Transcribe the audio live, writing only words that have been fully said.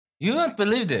You won't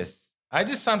believe this. I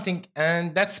did something,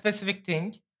 and that specific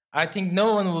thing, I think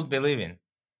no one will believe in.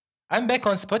 I'm back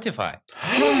on Spotify.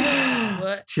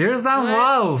 What? Cheers and What?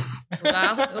 wows.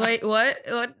 Wow. Wait, what?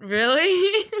 What? Really?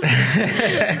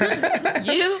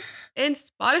 You in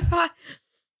Spotify?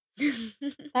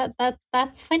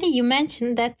 That's funny. You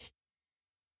mentioned that.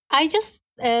 I just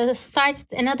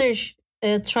started another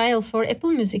trial for Apple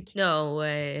Music. No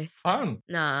way. Fun.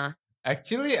 Nah.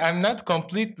 Actually, I'm not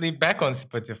completely back on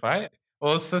Spotify.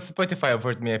 Also, Spotify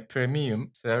offered me a premium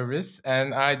service,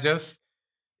 and I just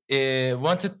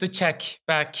wanted to check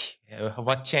back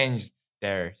what changed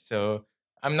there. So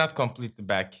I'm not completely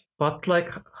back. But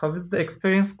like, how is the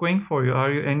experience going for you?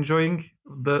 Are you enjoying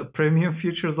the premium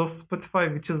features of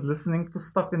Spotify, which is listening to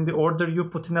stuff in the order you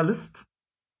put in a list?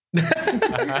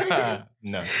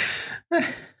 No.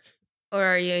 Or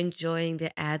are you enjoying the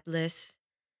adless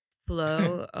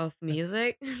flow of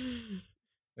music?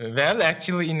 Well,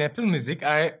 actually, in Apple Music,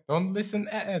 I don't listen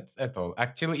ads at all.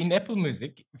 Actually, in Apple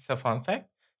Music, it's a fun fact.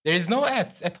 There is no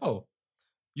ads at all.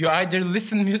 You either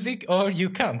listen music or you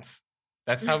can't.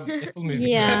 That's how Apple Music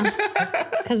Yeah. works.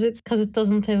 Because it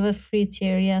doesn't have a free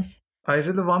tier. Yes. I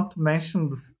really want to mention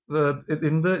this.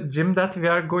 In the gym that we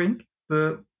are going,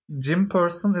 the gym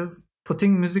person is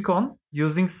putting music on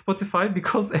using Spotify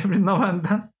because every now and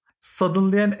then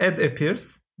suddenly an ad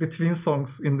appears between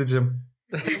songs in the gym.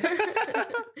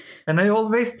 And I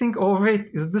always think, oh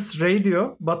wait, is this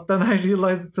radio? But then I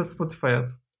realize it's a Spotify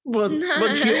ad. But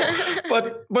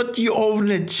you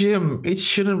own a gym. It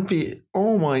shouldn't be.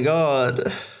 Oh my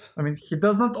god. I mean, he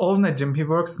doesn't own a gym. He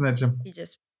works in a gym. He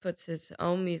just puts his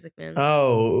own music, man.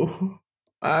 Oh,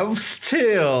 I'm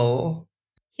still.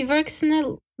 He works in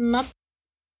a not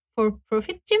for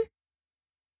profit gym.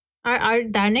 Are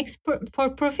Darnex for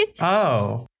profit?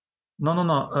 Oh. No.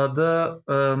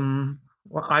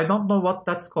 I don't know what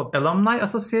that's called. Alumni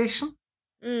Association?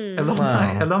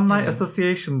 Alumni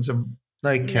Association gym.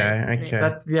 Okay.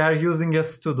 That we are using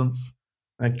as students.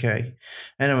 Okay.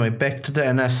 Anyway, back to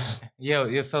the NS.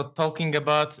 Yeah. So talking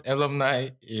about alumni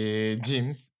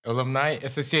gyms, alumni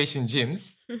association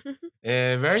gyms,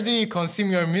 where do you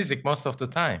consume your music most of the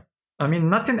time? I mean,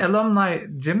 not in alumni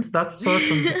gyms, that's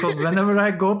certain, because whenever I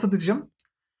go to the gym,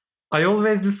 I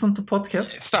always listen to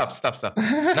podcasts. Stop.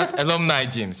 Not alumni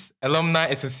gyms, alumni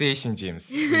association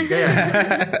gyms.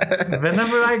 Yeah.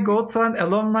 Whenever I go to an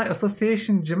alumni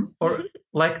association gym, or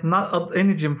like not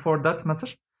any gym for that matter,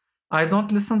 I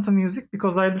don't listen to music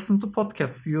because I listen to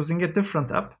podcasts using a different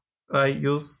app. I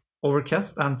use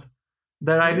Overcast, and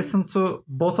there I listen to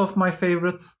both of my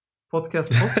favorite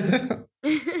podcast hosts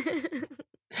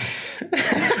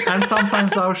and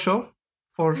sometimes our show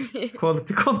for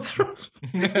quality control.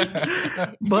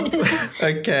 But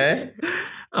Okay.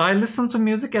 I listen to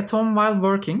music at home while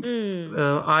working.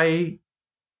 I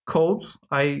code.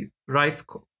 I write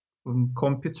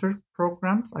computer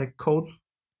programs. I code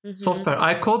software.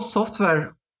 I code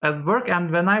software as work, and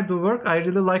when I do work, I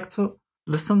really like to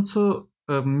listen to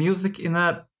music in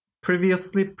a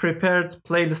previously prepared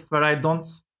playlist where I don't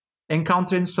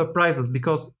encounter any surprises,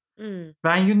 because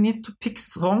when you need to pick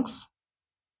songs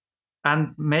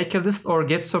and make a list or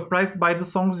get surprised by the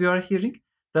songs you are hearing,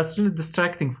 that's really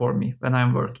distracting for me when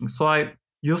I'm working. So I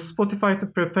use Spotify to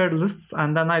prepare lists,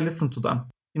 and then I listen to them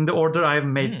in the order I've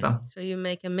made them. So you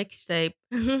make a mixtape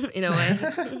in a way.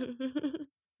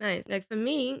 Nice. Like for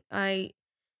me, I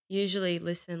usually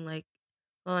listen like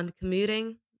while I'm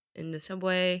commuting in the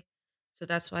subway. So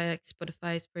that's why like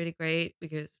Spotify is pretty great,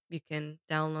 because you can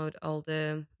download all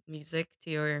the music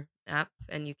to your app,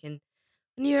 and you can,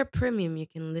 when you're a premium, you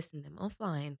can listen them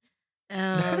offline.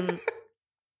 And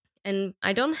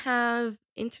I don't have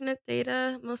internet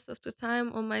data most of the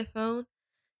time on my phone.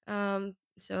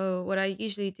 So what I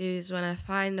usually do is when I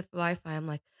find the Wi-Fi, I'm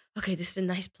like, okay, this is a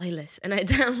nice playlist, and I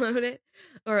download it.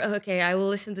 Or okay, I will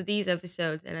listen to these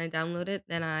episodes, and I download it.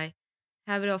 Then I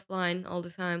have it offline all the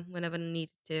time whenever I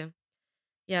need to.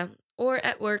 Yeah, or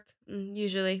at work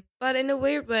usually. But in a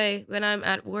weird way, when I'm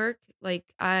at work, like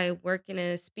I work in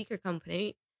a speaker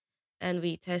company, and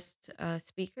we test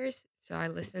speakers. So I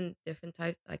listen different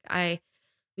types. Like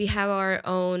we have our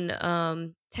own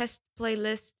test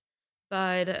playlist,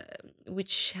 but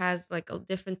which has like a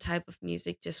different type of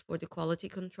music just for the quality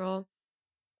control.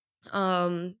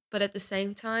 But at the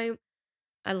same time,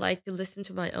 I like to listen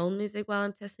to my own music while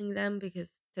I'm testing them,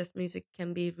 because test music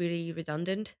can be really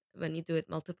redundant when you do it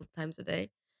multiple times a day.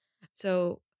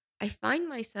 So I find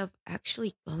myself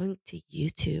actually going to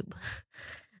YouTube.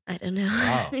 I don't know.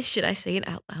 Wow. Should I say it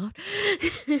out loud?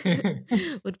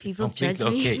 Would people judge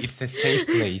Completely me? okay. It's a safe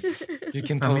place. You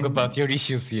can talk about your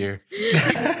issues here.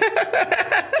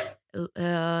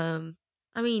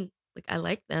 I mean, like I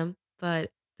like them,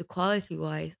 but the quality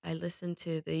wise, I listen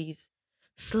to these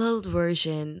slowed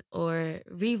version or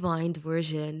rewind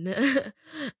version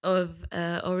of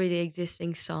already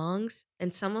existing songs,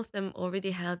 and some of them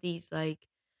already have these like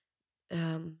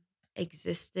um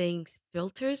existing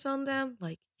filters on them.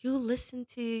 Like you listen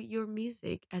to your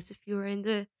music as if you were in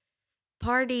the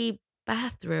party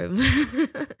bathroom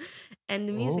and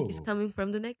the music is Oh, coming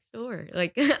from the next door.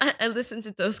 Like I listen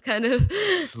to those kind of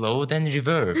slowed and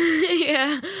reverb.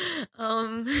 yeah,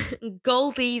 um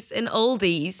goldies and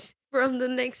oldies from the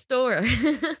next door.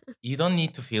 You don't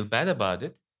need to feel bad about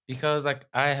it because like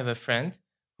I have a friend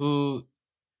who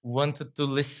wanted to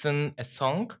listen a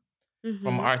song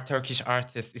from Mhm. our Turkish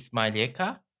artist Ismail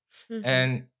Yeka, Mhm.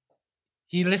 and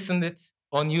he listened it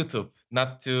on YouTube,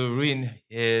 not to ruin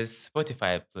his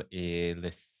Spotify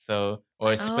list, so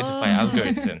or Spotify Oh.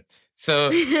 algorithm.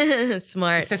 So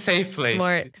Smart. it's a safe place.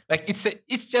 Smart. Like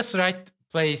it's just right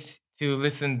place to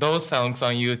listen those songs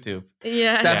on YouTube.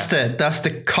 Yeah. That's Yeah.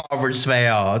 the coward's way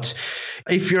out.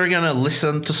 If you're gonna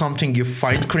listen to something you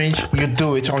find cringe, you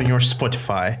do it on your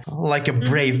Spotify, like a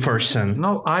brave person.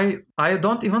 No, I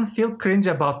don't even feel cringe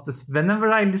about this.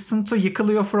 Whenever I listen to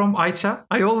Yıkılıyor from Ayça,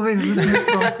 I always listen it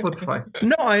from Spotify.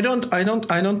 No, I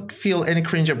don't feel any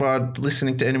cringe about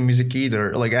listening to any music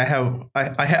either. Like I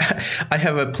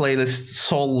have a playlist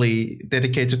solely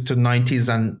dedicated to 90s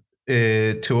and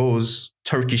 2000s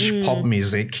Turkish pop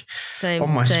music Same. on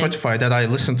my Same. Spotify that I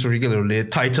listen to regularly,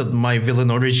 titled My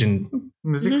Villain Origin.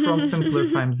 Music from simpler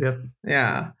times, yes.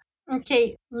 Yeah.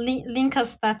 Okay, link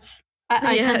us that. I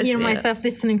can Yes, hear yeah. myself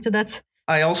listening to that.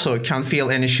 I also can't feel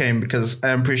any shame because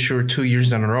I'm pretty sure 2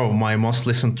 years in a row my most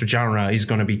listened to genre is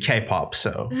gonna be K-pop.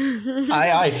 So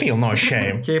I feel no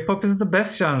shame. K-pop is the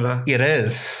best genre. It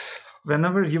is.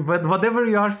 Whatever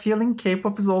you are feeling,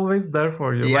 K-pop is always there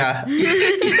for you. Yeah.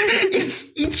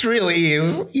 It really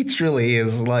is. It really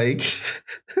is. Like,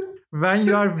 When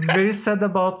you are very sad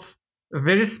about a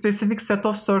very specific set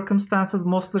of circumstances,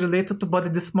 mostly related to body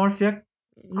dysmorphia,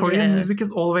 Korean music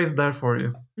is always there for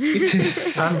you. it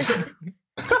is. And,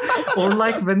 or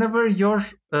like whenever your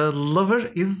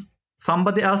lover is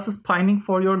somebody else is pining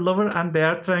for your lover and they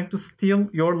are trying to steal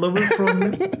your lover from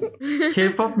you,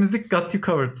 K-pop music got you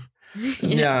covered.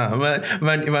 Yeah,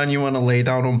 when you want to lay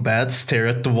down on bed, stare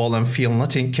at the wall, and feel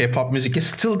nothing, K-pop music is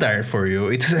still there for you.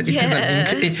 It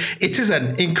is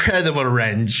an incredible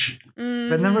range.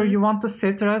 Whenever you want to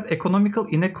satirize economical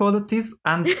inequalities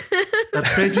and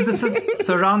prejudices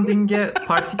surrounding a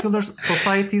particular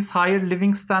society's higher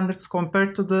living standards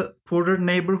compared to the poorer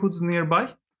neighborhoods nearby,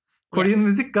 Korean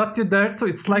music got you there too.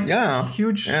 It's like a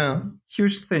huge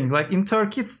thing. Like in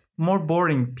Turkey, it's more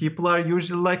boring. People are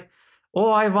usually like, oh,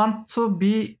 I want to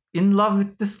be in love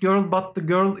with this girl, but the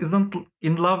girl isn't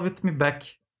in love with me back.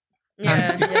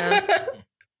 Yeah.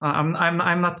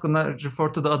 I'm not gonna refer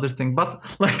to the other thing, but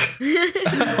like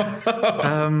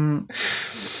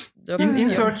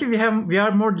in Turkey we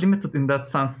are more limited in that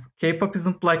sense. K-pop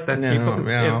isn't like that. K-pop is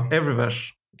everywhere.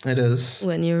 It is.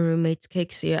 When your roommate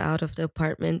kicks you out of the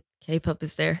apartment, K-pop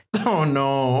is there. Oh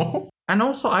no. And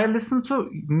also I listen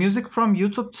to music from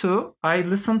YouTube too. I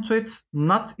listen to it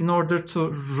not in order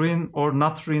to ruin or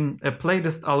not ruin a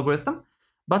playlist algorithm,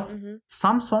 but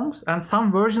some songs and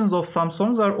some versions of some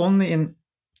songs are only in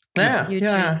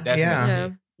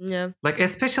YouTube. Yeah. Like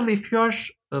especially if you are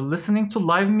listening to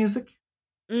live music,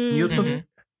 YouTube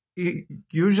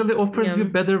usually offers you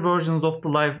better versions of the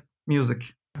live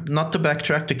music. Not to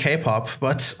backtrack to K-pop,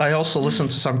 but I also listen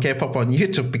to some K-pop on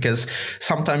YouTube because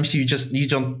sometimes you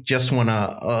don't just want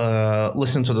to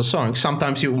listen to the song.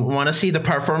 Sometimes you want to see the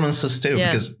performances too,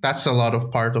 because that's a lot of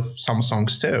part of some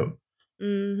songs too.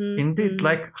 Indeed,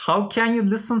 like how can you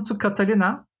listen to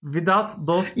Catalina without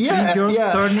those three girls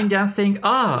turning and saying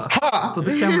to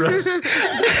the camera?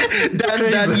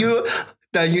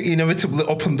 Then you inevitably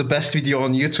open the best video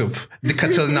on YouTube, the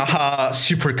Catalina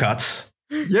supercuts.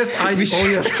 Yes,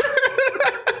 yes.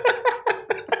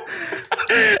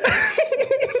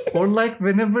 Or like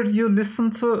whenever you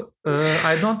listen to,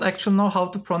 I don't actually know how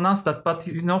to pronounce that, but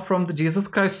you know from the Jesus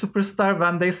Christ Superstar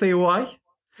when they say why?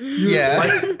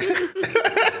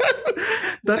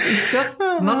 That it's just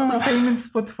not the same in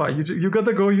Spotify. You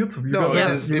gotta go YouTube. You gotta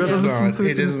listen to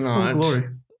it in its full glory.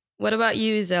 What about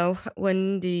you, Zo?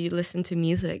 When do you listen to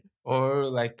music? Or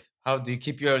like, how do you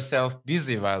keep yourself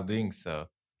busy while doing so?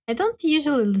 I don't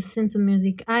usually listen to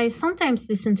music. I sometimes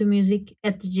listen to music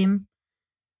at the gym,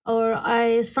 or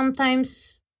I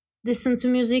sometimes listen to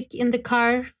music in the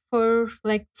car for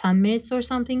like 10 minutes or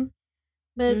something.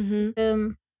 But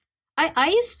I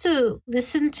used to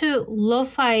listen to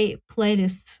lo-fi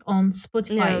playlists on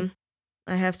Spotify.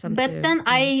 I have some But too. then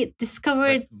I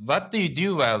discovered. What do you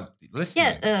do while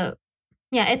listening?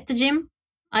 Yeah, at the gym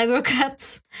I work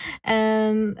out,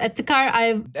 and at the car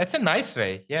That's a nice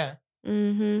way. Yeah.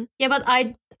 Yeah, but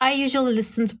I usually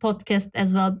listen to podcast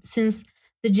as well, since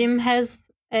the gym has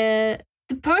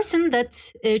the person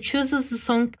that chooses the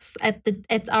songs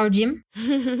at our gym.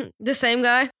 The same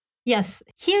guy? Yes,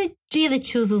 he really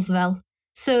chooses well.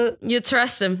 So you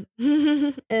trust him.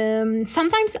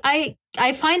 Sometimes I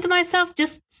find myself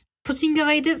just putting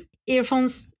away the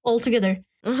earphones altogether.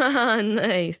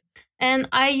 Nice. And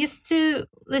I used to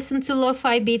listen to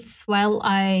lo-fi beats while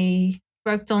I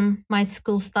worked on my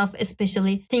school stuff,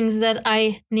 especially things that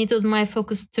I needed my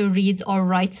focus to read or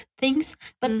write things.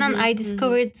 But then I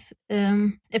discovered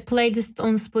a playlist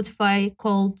on Spotify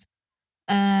called,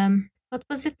 what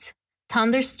was it?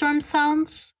 Thunderstorm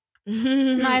Sounds.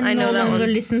 And I no longer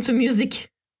listen to music.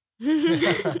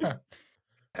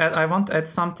 I want to add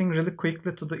something really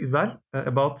quickly to the Izal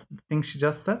about the thing she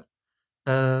just said.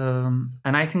 And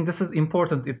I think this is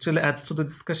important. It really adds to the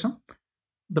discussion.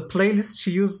 The playlist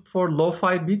she used for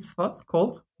lo-fi beats was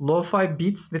called Lo-fi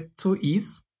Beats with 2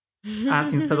 E's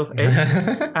and instead of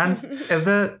A. And as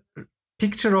a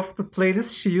picture of the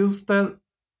playlist, she used the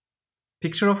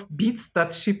picture of beats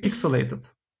that she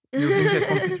pixelated using a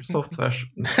computer software.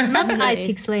 Not I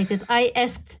pixelated. I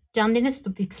asked Can Deniz to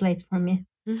pixelate for me.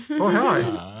 Oh,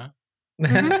 have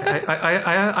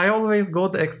I always go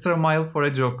the extra mile for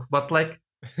a joke, but like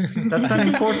that's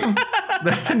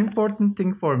an important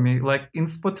thing for me. Like in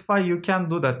Spotify, you can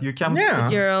do that. You can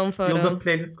put your own photo. Build a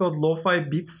playlist called Lo-fi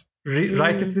Beats,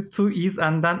 write it with 2 E's,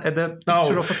 and then add a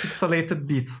picture of a pixelated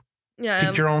beat. Yeah,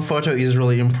 pick your own photo is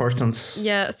really important.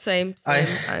 Yeah, same.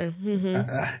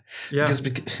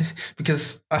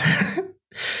 Because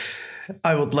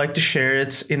I would like to share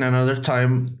it in another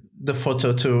time. The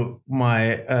photo to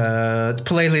my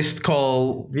playlist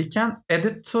called. We can add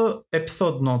it to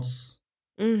episode notes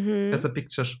as a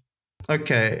picture.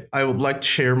 Okay, I would like to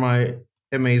share my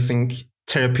amazing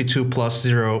Therapy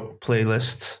 2+0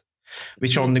 playlist,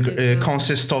 which only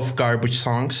consists of garbage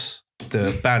songs.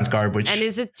 The band Garbage. And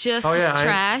is it just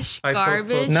trash? I garbage?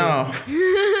 So. No.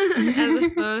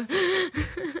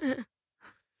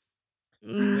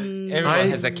 Everyone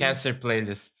has a cancer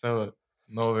playlist, so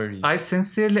no worries. I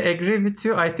sincerely agree with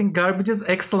you. I think Garbage is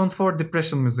excellent for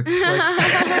depression music.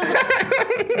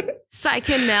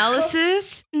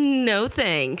 Psychoanalysis? No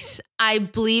thanks. I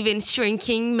believe in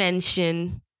shrinking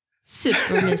mention.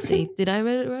 Supremacy. Did I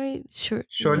read it right?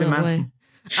 Shirley Manson.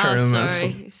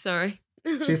 Sorry.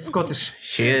 She's Scottish.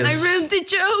 She is. I ruined the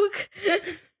joke.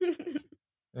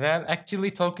 Well,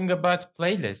 actually talking about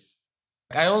playlists,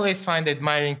 I always find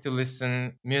admiring to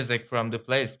listen music from the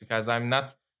playlist because I'm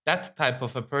not that type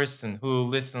of a person who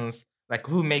listens, like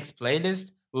who makes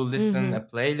playlist, who listen a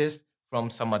playlist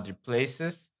from some other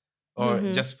places, or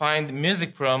just find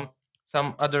music from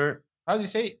some other, how do you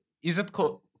say, is it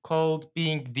called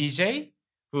being DJ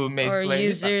who made or playlists?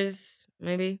 Users,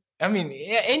 maybe. I mean,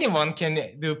 anyone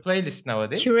can do playlists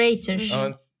nowadays. Curators.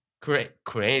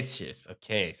 Curators.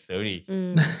 Okay, sorry.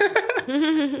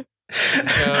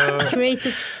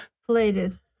 Created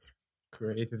playlists.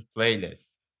 Created playlists.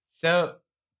 So,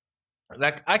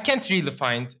 like, I can't really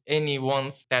find any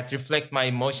ones that reflect my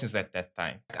emotions at that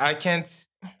time.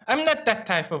 I'm not that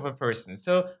type of a person.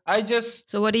 So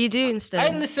So what do you do instead?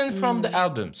 I listen from the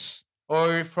albums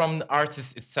or from the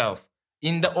artist itself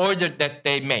in the order that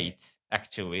they made,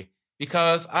 actually.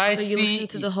 Because So you listen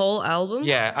to the whole album?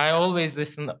 Yeah, I always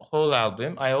listen the whole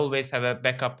album. I always have a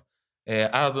backup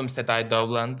albums that I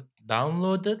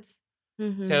downloaded.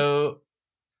 So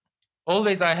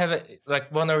always I have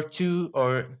like 1 or 2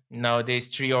 or nowadays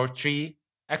 3 or 3.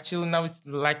 Actually now it's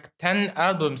like 10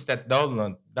 albums that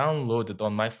downloaded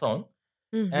on my phone.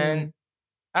 And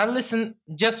I listen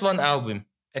just one album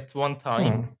at one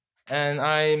time. And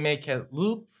I make a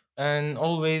loop and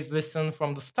always listen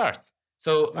from the start.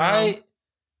 So I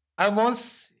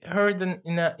once heard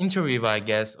in an interview, I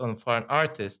guess, for an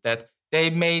artist that they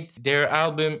made their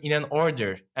album in an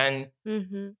order. And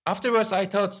afterwards I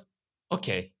thought,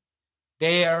 okay,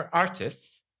 they are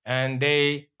artists and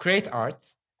they create art.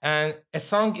 And a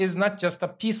song is not just a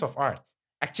piece of art.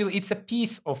 Actually, it's a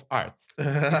piece of art.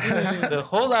 The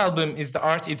whole album is the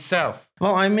art itself.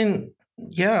 Well, I mean,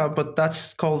 yeah, but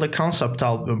that's called a concept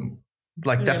album.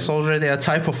 Like that's already a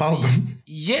type of album.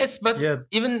 Yes, but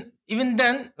even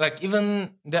then, like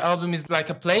even the album is like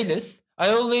a playlist. I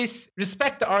always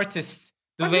respect the artists,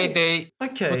 the way they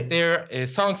put their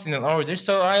songs in an order.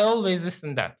 So I always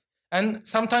listen that. And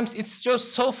sometimes it's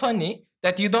just so funny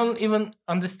that you don't even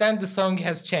understand the song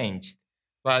has changed.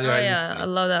 while you Oh are yeah, I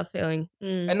listening. love that feeling.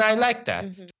 And I like that.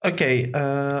 Okay,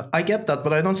 I get that,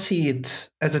 but I don't see it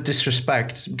as a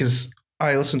disrespect because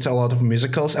I listen to a lot of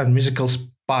musicals, and musicals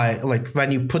by like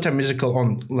when you put a musical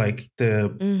on like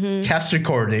the cast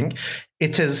recording,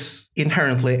 it is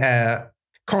inherently a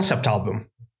concept album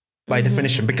by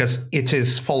definition because it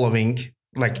is following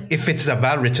like if it's a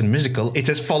well written musical, it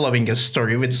is following a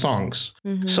story with songs.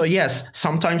 So yes,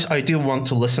 sometimes I do want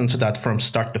to listen to that from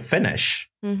start to finish.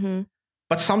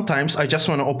 But sometimes I just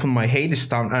want to open my Hades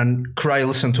down and cry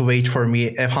listen to Wait For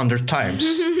Me 100 times,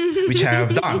 which I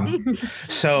have done.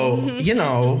 So,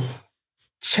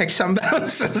 checks and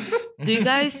balances. Do you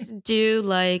guys do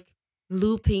like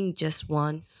looping just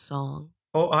one song?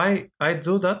 Oh, I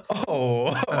do that.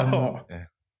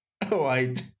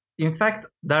 I In fact,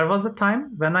 there was a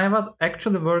time when I was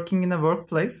actually working in a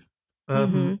workplace.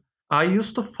 I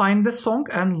used to find the song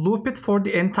and loop it for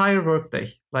the entire workday,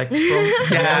 like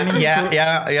from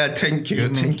yeah. Thank you,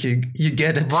 evening. thank you. You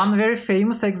get it. One very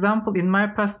famous example in my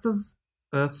past is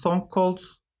a song called,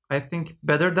 I think,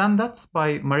 "Better Than That"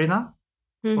 by Marina,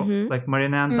 like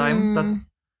Marina and Diamonds. That's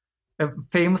a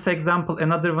famous example.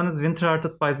 Another one is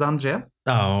 "Winterhearted" by Zandria.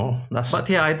 Oh, that's. But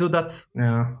yeah, I do that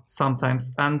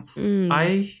sometimes, and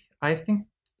I think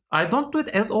I don't do it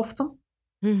as often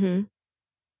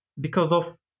because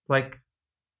of like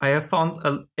I have found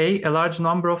a large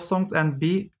number of songs, and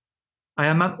B, I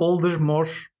am an older, more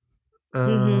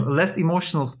less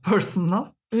emotional person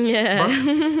now. Yeah. But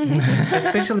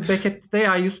especially back at the day,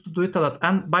 I used to do it a lot.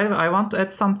 And by the way, I want to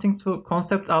add something to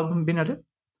concept album Binali.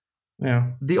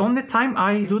 Yeah. The only time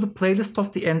I do the playlist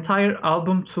of the entire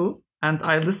album too, and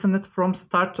I listen it from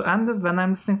start to end, is when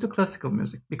I'm listening to classical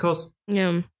music. Because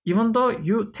even though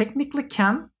you technically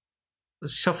can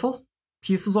shuffle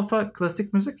pieces of a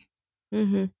classic music,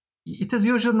 it is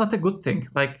usually not a good thing.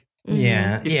 Like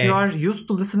if you are used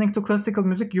to listening to classical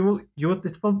music, it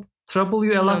will trouble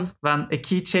you a lot when a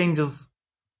key changes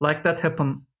like that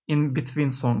happen in between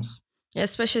songs. Yeah,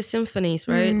 especially symphonies,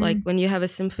 right? Like when you have a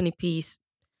symphony piece,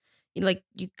 like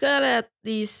you gotta at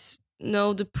least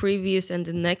know the previous and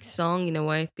the next song in a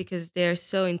way because they're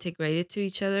so integrated to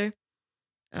each other.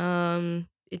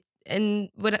 And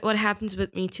what happens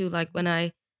with me too, like when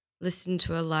I listen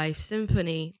to a live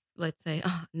symphony, let's say,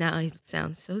 oh, now it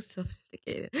sounds so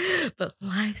sophisticated, but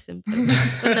live symphony.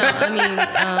 But no,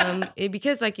 I mean,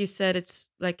 because like you said, it's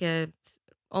like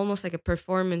almost like a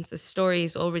performance. A story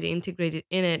is already integrated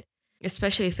in it,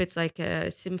 especially if it's like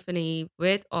a symphony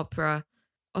with opera.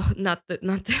 Oh, not the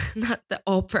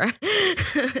opera,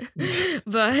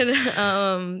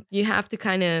 but you have to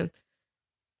kind of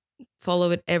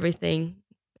follow it everything,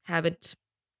 have it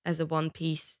as a one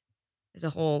piece, as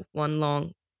a whole, one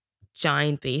long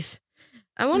giant piece.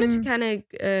 I wanted to kind of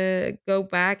go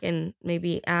back and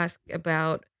maybe ask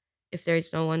about if there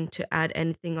is no one to add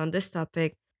anything on this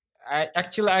topic. I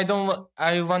don't.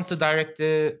 I want to direct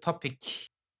the topic.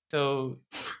 So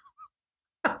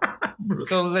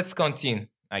let's continue,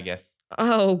 I guess.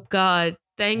 Oh God.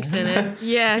 Thanks, Ines.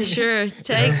 Yeah, sure.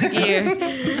 Take the gear.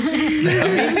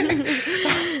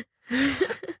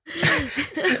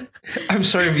 I'm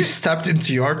sorry we stepped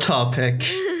into your topic.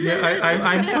 Yeah,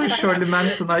 I'm sorry, Shirley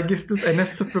Manson. I guess this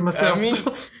NS supremacy I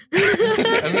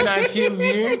mean, I feel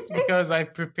weird because I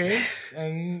prepared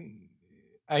and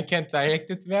I can't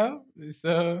direct it well.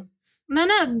 So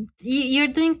No, you're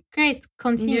doing great.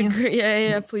 Continue.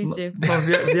 Yeah, please do. No,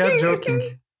 we are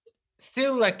joking.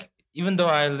 Still, like, even though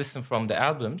I listen from the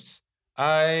albums,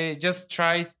 I just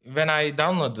tried when I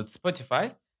downloaded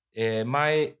Spotify.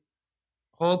 My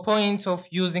whole point of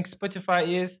using Spotify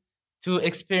is to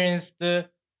experience the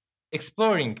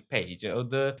exploring page or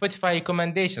the Spotify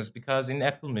recommendations because in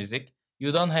Apple Music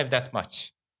you don't have that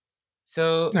much.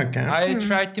 So I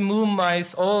tried to move my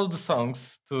all the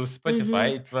songs to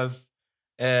Spotify. It was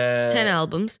 10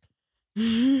 albums.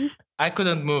 I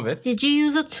couldn't move it. Did you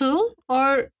use a tool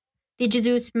or did you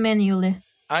do it manually?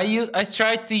 I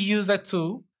tried to use a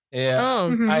tool.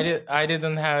 Yeah. I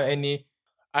didn't have any.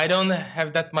 I don't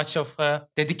have that much of a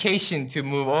dedication to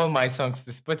move all my songs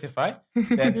to Spotify.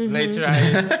 That later I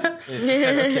said,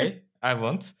 okay, I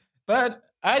won't. But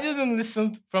I didn't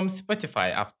listen from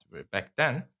Spotify after back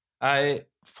then. I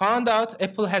found out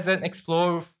Apple has an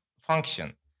explore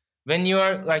function. When you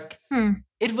are like,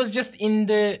 it was just in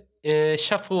the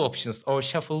shuffle options or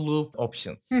shuffle loop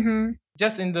options.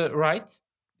 Just in the right,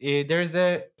 there's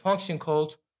a function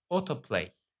called autoplay,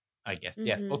 I guess.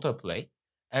 Yes, autoplay.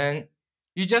 And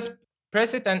you just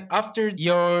press it, and after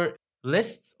your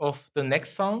list of the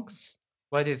next songs,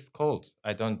 what is called?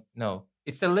 I don't know.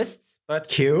 It's a list, but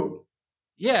queue.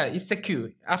 Yeah, it's a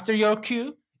queue. After your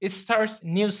queue, it starts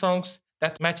new songs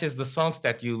that matches the songs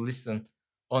that you listen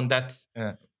on that.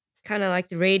 Kind of like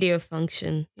the radio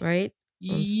function, right?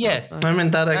 On Yes. Spotify. I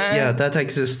mean, that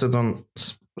existed on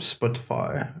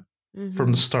Spotify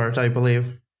from the start, I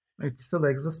believe. It still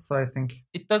exists, I think.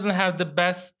 It doesn't have the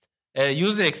best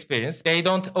user experience. They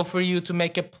don't offer you to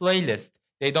make a playlist.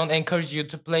 They don't encourage you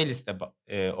to playlist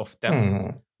of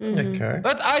them. Okay.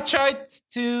 But I tried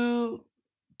to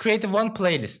create one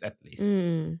playlist at least.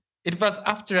 It was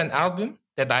after an album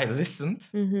that I listened,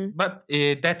 but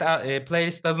that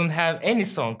playlist doesn't have any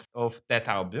song of that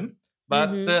album,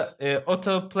 but the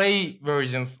autoplay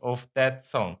versions of that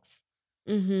songs.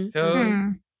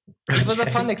 So it was a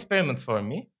fun experiment for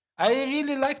me. I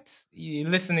really liked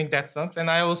listening that songs, and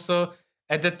I also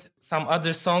added some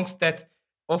other songs that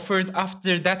offered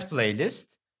after that playlist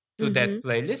to that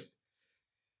playlist.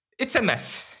 It's a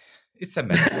mess. It's a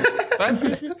mess.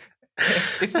 But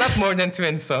it's not more than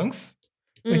 20 songs.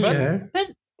 Okay. But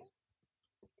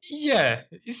Yeah,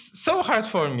 it's so hard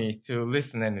for me to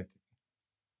listen anything.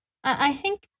 I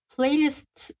think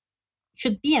playlists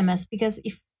should be a mess, because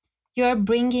if you're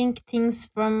bringing things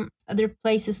from other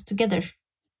places together,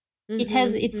 it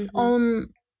has its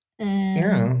own.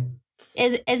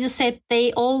 As you said,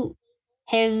 they all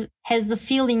has the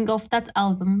feeling of that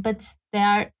album, but they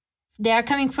are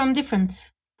coming from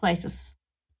different places.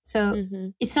 So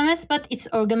it's a mess, but it's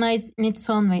organized in its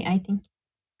own way, I think.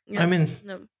 I mean,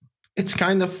 it's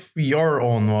kind of your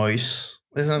own voice,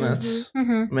 isn't it?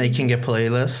 Making a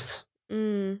playlist.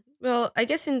 Well, I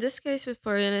guess in this case with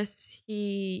Florianus,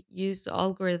 he used the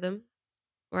algorithm,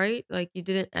 right? Like you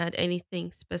didn't add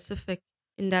anything specific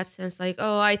in that sense. Like,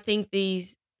 oh, I think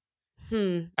these.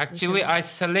 Actually, I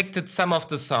selected some of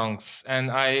the songs,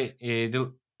 and I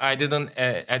didn't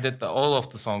edit all of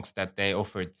the songs that they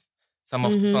offered. Some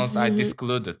of the songs I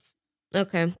discluded.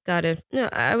 Okay, got it. No,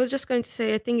 I was just going to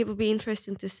say I think it would be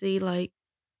interesting to see like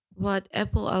what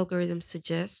Apple algorithm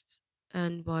suggests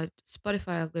and what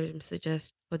Spotify algorithm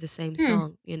suggests for the same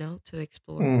song, to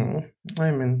explore.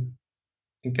 I mean,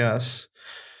 I guess.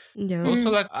 Yeah. Also,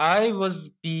 like I was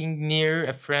being near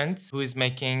a friend who is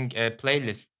making a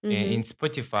playlist in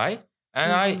Spotify,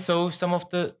 and I saw some of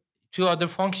the two other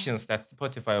functions that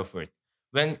Spotify offered.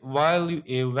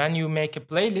 When you make a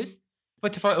playlist,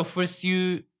 Spotify offers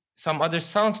you some other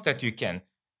songs that you can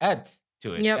add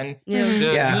to it, and the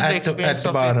user experience at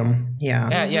the bottom,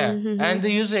 and the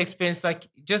user experience, like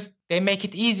just they make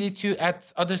it easy to add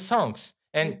other songs,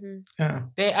 and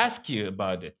they ask you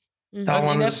about it. That But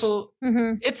one in is Apple,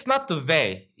 it's not the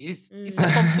way. It's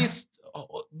a complete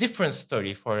different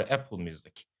story for Apple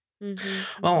Music.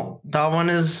 well, that one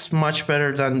is much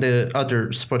better than the other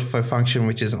Spotify function,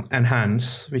 which is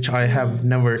enhance, which I have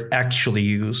never actually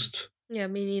used. Yeah,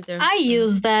 me neither. I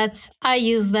use that.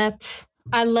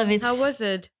 I love it. How was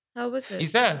it?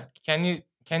 Isa, can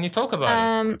you talk about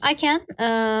it? I can.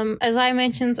 As I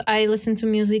mentioned, I listen to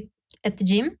music at the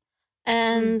gym,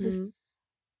 and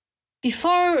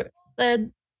before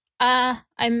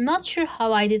I'm not sure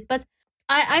how I did, but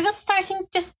I was starting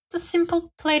just a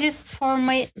simple playlist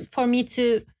for me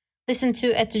to listen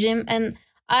to at the gym, and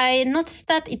I noticed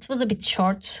that it was a bit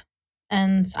short,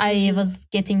 and I was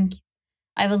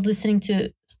listening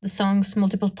to the songs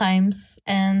multiple times,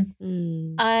 and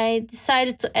I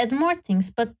decided to add more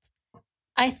things, but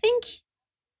I think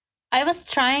I was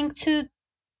trying to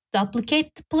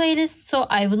duplicate the playlist so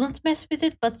I wouldn't mess with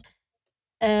it, but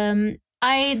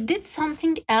I did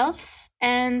something else,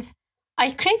 and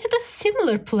I created a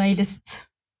similar playlist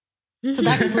to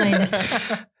that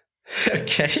playlist.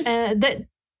 Okay.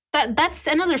 That's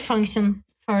another function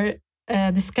for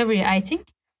discovery, I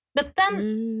think. But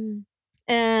then,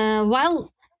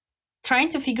 while trying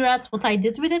to figure out what I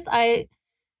did with it, I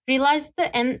realized the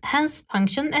enhance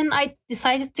function, and I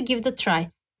decided to give it a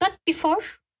try. But before,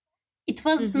 it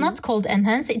was not called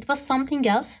enhance; it was something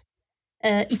else.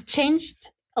 It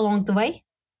changed along the way,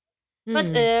 but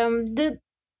the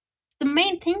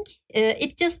main thing,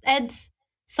 it just adds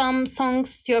some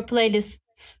songs to your playlist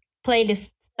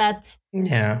that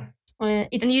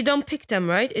and you don't pick them,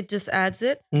 right? It just adds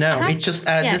it. No, it just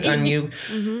adds it, and you.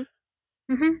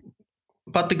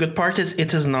 But the good part is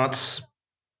it is not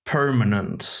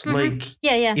permanent. Like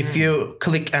if you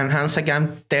click enhance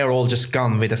again, they're all just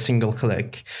gone with a single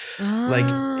click. Like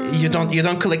you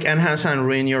don't click enhance and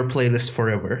ruin your playlist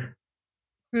forever.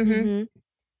 And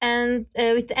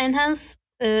with enhance,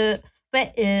 the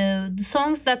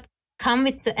songs that come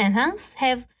with the enhance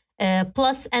have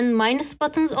plus and minus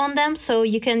buttons on them, so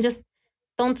you can just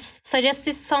don't suggest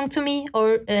this song to me,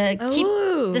 or keep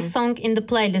this song in the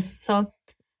playlist. So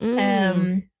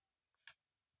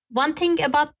one thing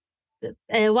about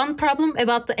one problem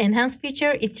about the enhance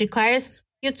feature, it requires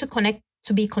you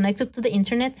to be connected to the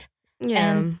internet,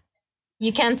 Yeah. and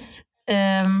you can't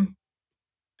um,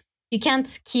 you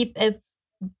can't keep a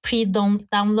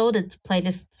pre-downloaded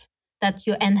playlist that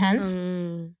you enhance.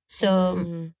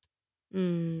 So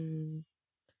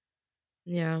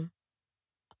yeah.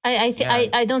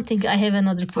 I don't think I have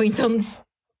another point on this.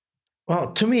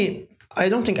 Well, to me, I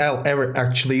don't think I'll ever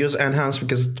actually use enhance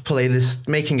because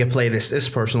making a playlist is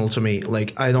personal to me.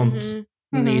 Like I don't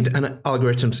need an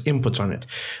algorithm's input on it.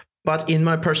 But in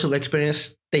my personal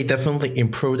experience, they definitely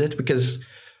improved it because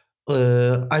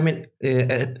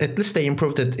at least they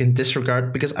improved it in this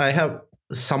regard because I have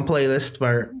some playlist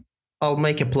where I'll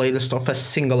make a playlist of a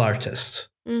single artist.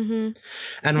 And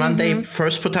when they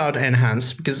first put out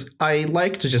Enhance, because I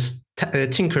like to just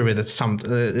tinker with it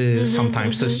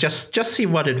sometimes to just see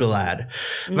what it will add.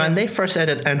 When they first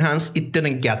added Enhance, it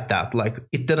didn't get that. Like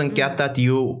it didn't get that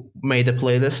you made a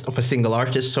playlist of a single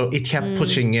artist, so it kept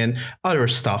pushing in other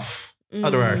stuff,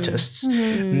 other artists.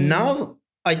 Now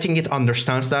I think it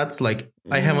understands that. Like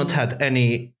I haven't had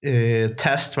any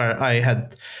test where I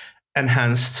had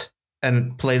enhanced a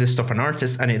playlist of an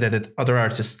artist and it added other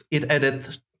artists. It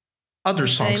added other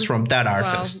songs from that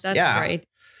artist. Wow, that's great.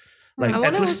 Like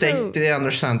at least they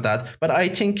understand that. But I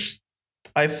think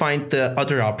I find the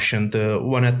other option, the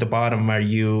one at the bottom where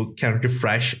you can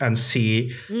refresh and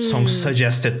see songs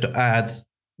suggested to add,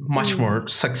 much more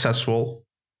successful.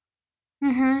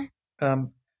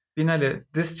 Binali,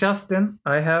 this Justin,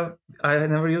 I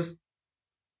never used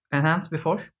Enhance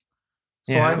before.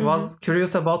 So I was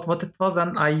curious about what it was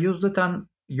and I used it, and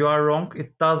you are wrong.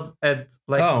 It does add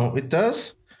it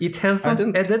does? It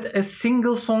hasn't added a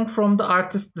single song from the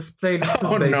artist this playlist is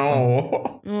based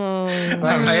on.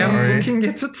 I am looking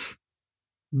at it.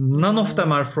 None of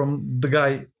them are from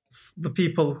the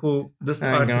people who this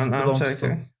artist belongs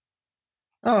to.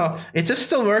 Oh, it is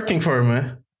still working for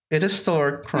me. It is still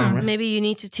working for me. Maybe you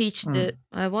need to teach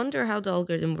I wonder how the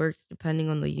algorithm works depending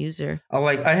on the user.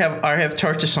 I have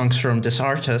 30 songs from this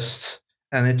artist,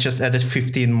 and it just added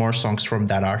 15 more songs from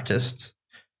that artist.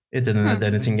 It didn't add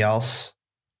anything else.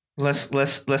 Let's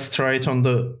try it on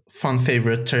the fun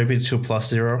favorite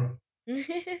 32+0.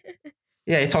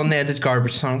 Yeah, it only added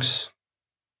garbage songs.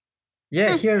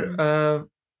 Yeah, here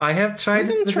I have tried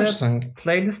it with a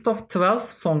playlist of 12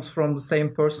 songs from the same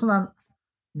person, and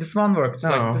this one worked.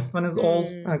 Like this one is all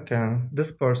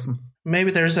this person.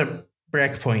 Maybe there's a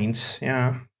breakpoint.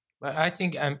 Yeah, but I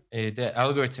think the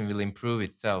algorithm will improve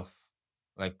itself,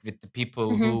 like with the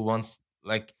people who wants,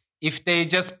 like if they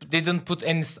just didn't put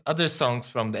any other songs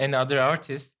from any other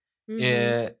artist,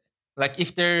 like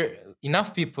if there are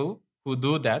enough people who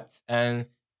do that and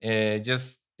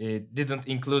just didn't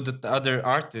include the other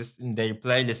artists in their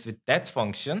playlist with that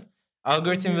function,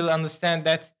 algorithm will understand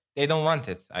that they don't want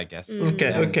it, I guess.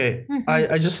 Okay.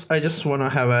 I just want to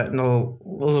have a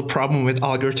little problem with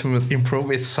algorithm will improve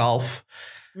itself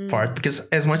part, because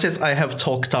as much as I have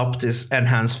talked up this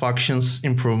enhanced functions,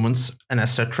 improvements, and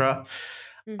etc.,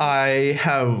 I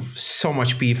have so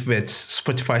much beef with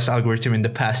Spotify's algorithm in the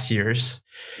past years.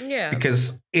 Yeah.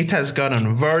 Because it has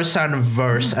gotten worse and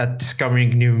worse at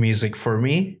discovering new music for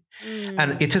me.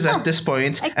 And it is at this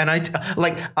point, and I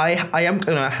am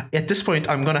gonna at this point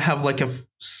I'm gonna have like a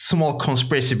small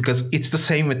conspiracy, because it's the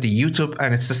same with the YouTube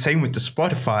and it's the same with the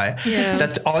Spotify.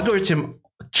 That the algorithm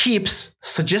keeps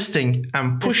suggesting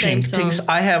and pushing things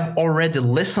I have already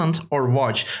listened or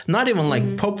watched. Not even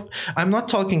like pop. I'm not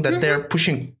talking that they're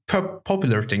pushing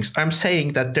popular things. I'm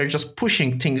saying that they're just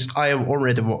pushing things I have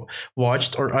already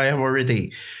watched or I have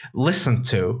already listened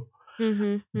to.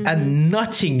 And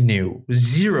nothing new,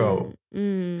 zero.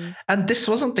 And this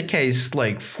wasn't the case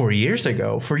like 4 years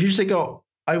ago. 4 years ago,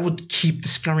 I would keep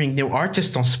discovering new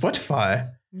artists on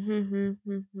Spotify. You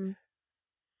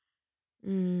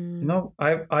know,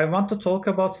 I want to talk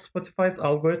about Spotify's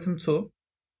algorithm too.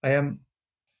 I am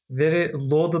very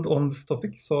loaded on this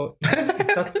topic, so if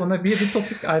that's gonna be the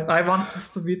topic, I want this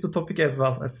to be the topic as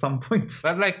well at some point.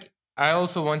 But like, I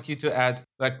also want you to add,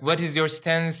 like, what is your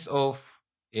stance of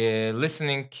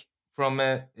listening from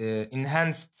a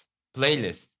enhanced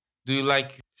playlist? Do you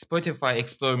like Spotify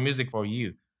explore music for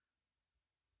you?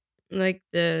 Like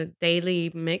the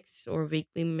daily mix or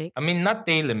weekly mix? I mean, not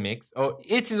daily mix. Oh,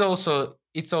 it's also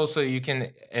you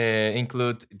can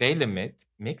include daily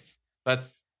mix. But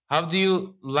how do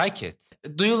you like it?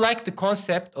 Do you like the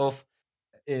concept of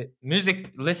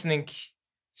music listening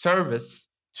service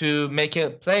to make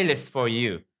a playlist for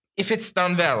you? If it's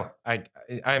done well,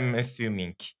 I'm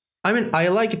assuming. I mean, I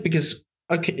like it because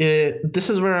this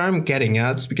is where I'm getting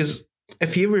at, because a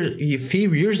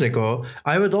few years ago,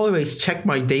 I would always check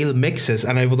my daily mixes,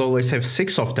 and I would always have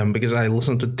 6 of them because I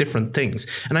listen to different things,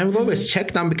 and I would always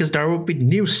check them because there would be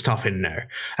new stuff in there,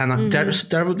 and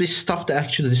there would be stuff to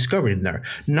actually discover in there.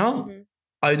 Now,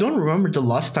 I don't remember the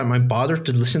last time I bothered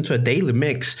to listen to a daily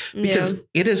mix because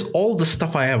it is all the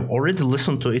stuff I have already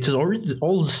listened to. It is already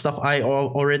all the stuff I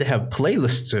already have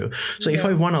playlists to. So if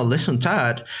I want to listen to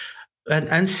that,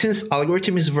 and since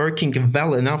algorithm is working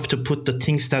well enough to put the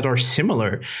things that are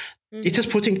similar, it is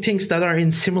putting things that are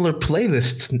in similar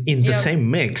playlists in the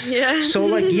same mix. Yeah.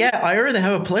 So I already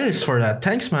have a playlist for that.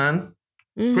 Thanks, man.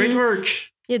 Great work.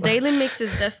 Yeah, daily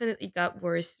mixes definitely got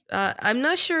worse. I'm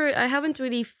not sure. I haven't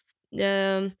really,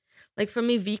 for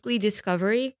me, weekly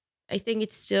discovery, I think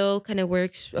it still kind of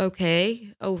works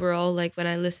okay overall. Like when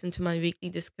I listen to my weekly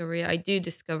discovery, I do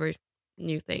discover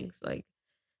new things. Like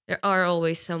there are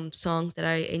always some songs that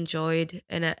I enjoyed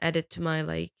and I added to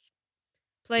my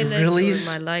playlist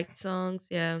or my liked songs.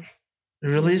 Yeah.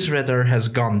 Release radar has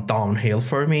gone downhill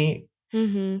for me.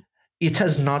 It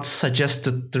has not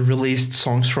suggested the released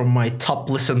songs from my top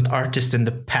listened artist in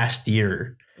the past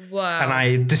year. Wow. And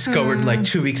I discovered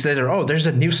 2 weeks later, oh, there's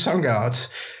a new song out.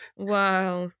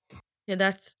 Wow. Yeah,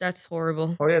 that's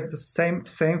horrible. Oh yeah, the same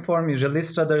for me.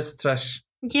 Release radar is trash.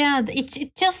 Yeah,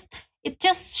 it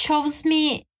just shows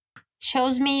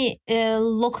me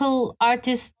local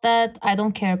artists that I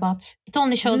don't care about. It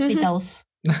only shows me those.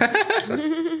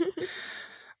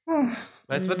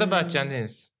 But what about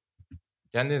Janice?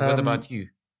 Janice, what about you?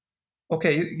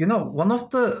 Okay,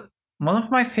 one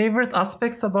of my favorite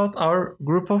aspects about our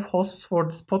group of hosts for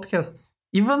this podcast,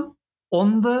 even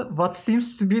on what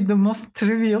seems to be the most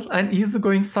trivial and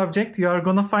easygoing subject, you are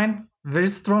gonna find very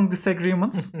strong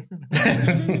disagreements.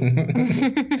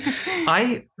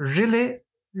 I really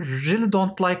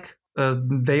don't like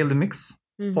daily mix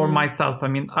for myself. I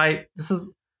mean, this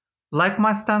is like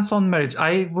my stance on marriage.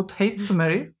 I would hate to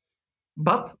marry,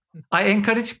 but I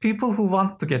encourage people who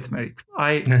want to get married.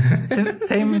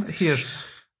 Same it here.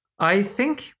 I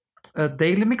think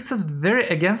daily mix is very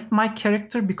against my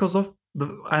character because of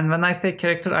and when I say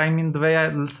character, I mean the way I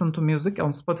listen to music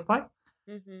on Spotify,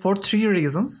 for 3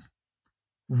 reasons.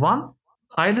 One,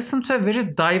 I listen to a very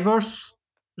diverse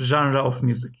genre of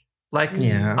music. While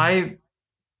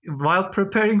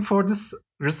preparing for this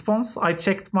response, I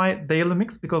checked my daily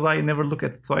mix because I never look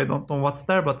at it, so I don't know what's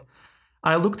there, but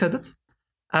I looked at it,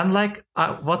 and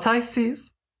what I see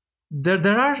is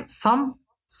there are some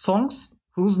songs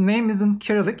whose name is in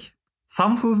Cyrillic,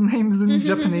 some whose name is in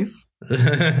Japanese.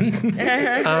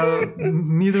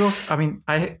 Neither of,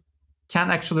 I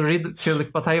can actually read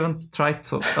Cyrillic, but I haven't tried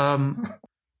to.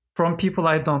 From people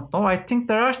I don't know, I think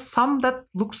there are some that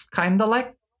looks kind of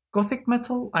like Gothic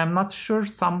metal. I'm not sure.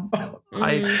 Some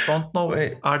I don't know.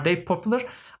 Are they popular?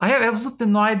 I have absolutely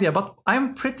no idea, but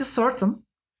I'm pretty certain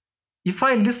if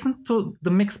I listen to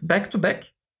the mix back to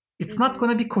back, it's not going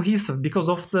to be cohesive because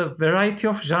of the variety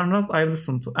of genres I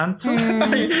listen to. And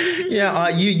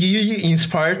you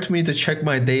inspired me to check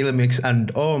my daily mix,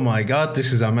 and oh my god,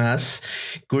 this is a mess.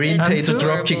 Green Day to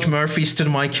Dropkick Murphys to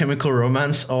My Chemical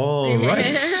Romance. Oh,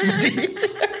 right.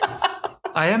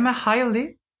 I am a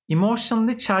highly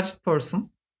emotionally charged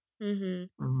person.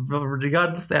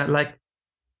 Regardless,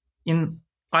 in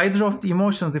either of the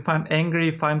emotions, if I'm angry,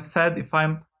 if I'm sad, if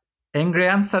I'm angry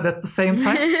and sad at the same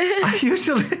time, I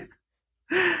usually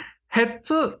head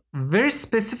to very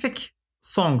specific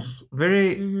songs,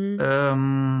 very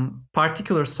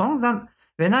particular songs. And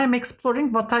when I'm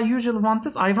exploring, what I usually want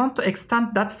is I want to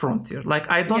extend that frontier.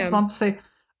 I don't want to say,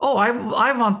 oh,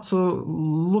 I want to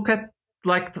look at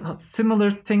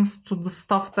similar things to the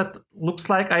stuff that looks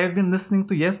like I have been listening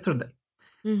to yesterday.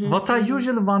 What I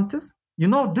usually want is,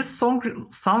 this song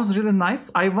sounds really nice.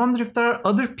 I wonder if there are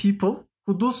other people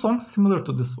who do songs similar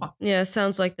to this one. Yeah,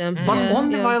 sounds like them. But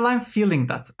only while I'm feeling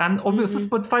that. And obviously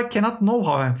Spotify cannot know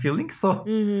how I'm feeling. So,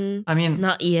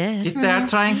 not yet. If they are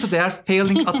trying to, they are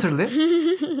failing utterly.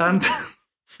 And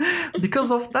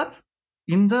because of that,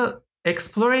 in the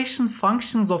exploration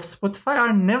functions of Spotify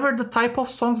are never the type of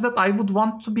songs that I would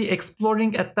want to be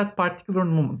exploring at that particular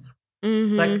moment.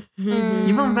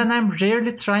 Even when I'm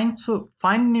rarely trying to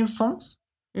find new songs,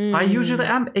 I usually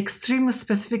am extremely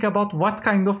specific about what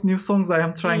kind of new songs I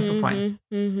am trying to find.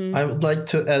 I would like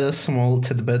to add a small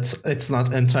tidbit. It's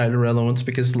not entirely relevant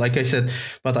because, like I said,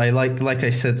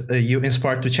 you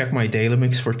inspired to check my daily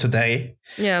mix for today.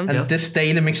 Yeah. And this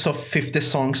daily mix of 50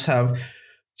 songs have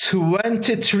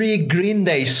 23 Green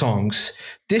Day songs.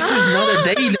 This is not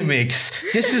a daily mix.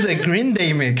 This is a Green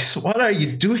Day mix. What are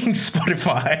you doing,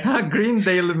 Spotify? Green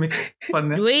Day mix.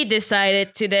 Funny. We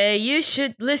decided today you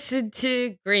should listen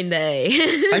to Green Day.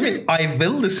 I mean, I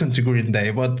will listen to Green Day,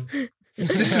 but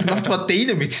this is not what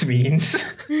daily mix means.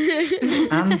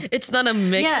 It's not a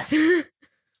mix. Yeah.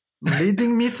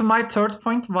 Leading me to my third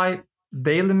point, why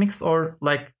daily mix or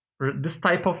like this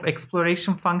type of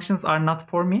exploration functions are not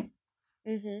for me.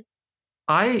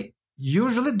 I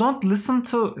usually don't listen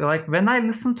to, like, when I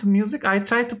listen to music, I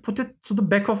try to put it to the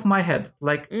back of my head.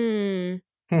 Like,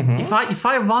 if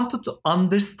I wanted to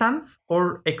understand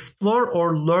or explore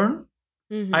or learn,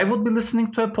 I would be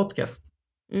listening to a podcast,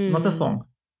 not a song.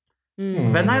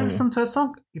 When I listen to a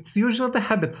song, it's usually the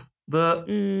habit.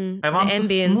 I want to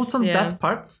smoothen that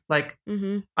part. Like,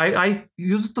 I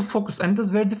use it to focus, and it's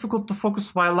very difficult to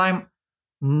focus while I'm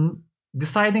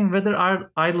deciding whether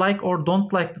I like or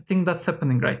don't like the thing that's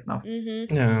happening right now.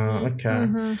 Yeah,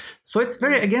 okay. So it's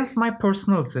very against my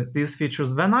personality, these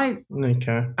features.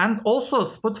 And also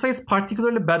Spotify is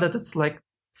particularly bad at it. Like,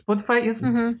 Spotify is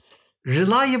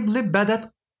reliably bad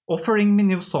at offering me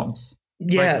new songs.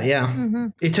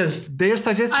 It is. Their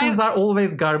suggestions are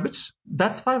always garbage.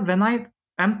 That's why when I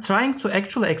am trying to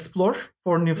actually explore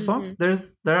for new songs, there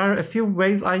are a few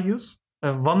ways I use.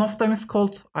 One of them is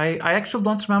called, I actually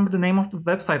don't remember the name of the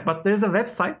website, but there's a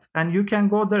website and you can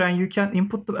go there and you can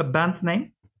input a band's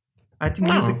name. I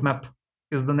think Music Map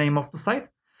is the name of the site.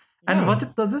 And what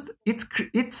it does is it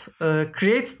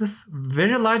creates this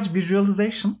very large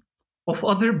visualization of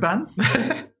other bands.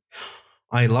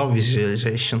 I love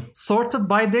visualization. Sorted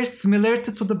by their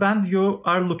similarity to the band you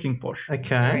are looking for.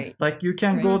 Okay. Right. Like, you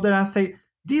can go there and say,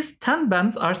 these 10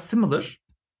 bands are similar,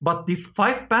 but these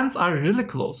 5 bands are really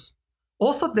close.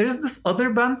 Also, there is this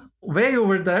other band way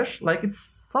over there. Like, it's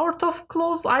sort of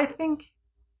close, I think.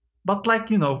 But, like,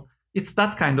 you know, it's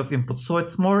that kind of input. So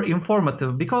it's more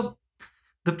informative, because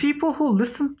the people who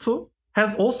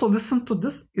has also listened to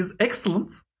this is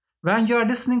excellent when you are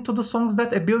listening to the songs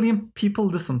that a billion people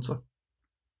listen to.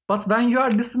 But when you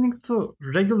are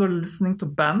regularly listening to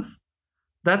bands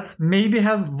that maybe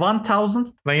has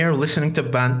 1,000. When you're listening to a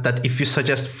band that if you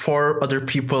suggest 4 other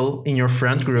people in your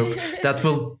friend group, that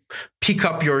will pick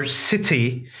up your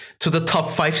city to the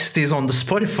top 5 cities on the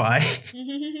Spotify.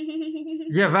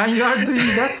 Yeah, when you are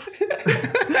doing that,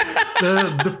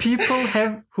 the people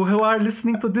who are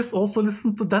listening to this also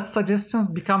listen to that, suggestions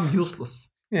become useless.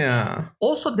 Yeah.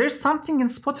 Also, there's something in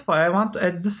Spotify. I want to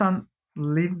add this and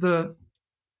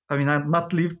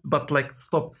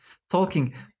stop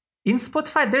talking. In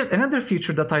Spotify, there's another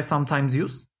feature that I sometimes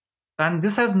use. And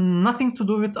this has nothing to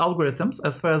do with algorithms,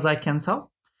 as far as I can tell.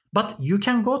 But you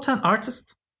can go to an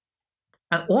artist,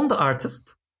 and on the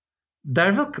artist,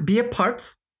 there will be a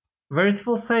part where it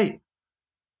will say,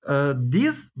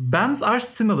 these bands are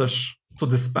similar to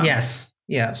this band.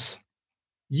 Yes.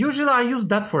 Usually I use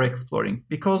that for exploring,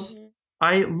 because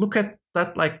I look at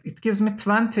that, like, it gives me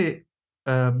 20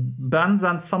 bands,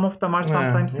 and some of them are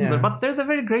sometimes similar. But there's a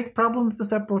very great problem with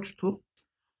this approach too.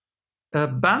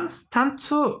 Bands tend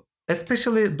to,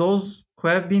 especially those who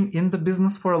have been in the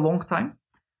business for a long time,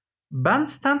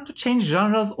 bands tend to change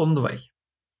genres on the way.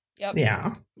 Yep.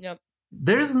 Yeah. Yep.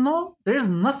 There's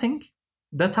nothing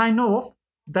that I know of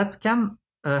that can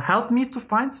help me to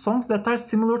find songs that are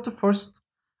similar to first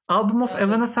album of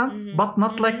Evanescence, but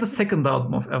not like the second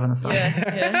album of Evanescence.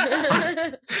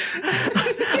 Yeah.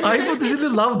 I would really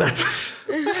love that.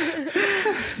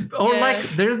 Or like,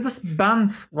 there's this band,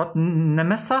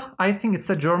 Nemesa, I think it's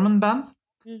a German band.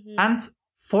 And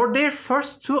for their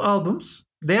first 2 albums,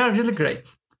 they are really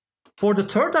great. For the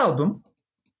third album,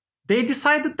 they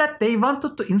decided that they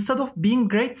wanted to, instead of being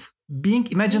great, being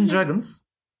Imagine Dragons.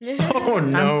 Oh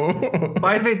no! And,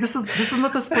 by the way, this is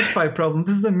not a Spotify problem.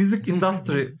 This is a music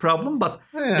industry problem. But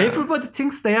everybody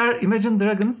thinks they are Imagine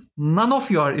Dragons. None of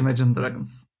you are Imagine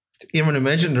Dragons. Even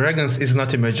Imagine Dragons is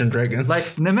not Imagine Dragons. Like,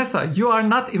 Nemesa, you are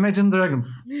not Imagine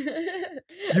Dragons.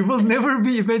 You will never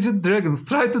be Imagine Dragons.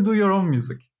 Try to do your own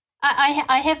music.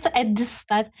 I have to add this,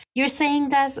 that you're saying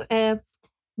that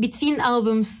between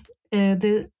albums,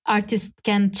 the artist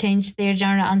can change their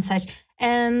genre and such.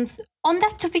 And on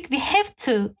that topic, we have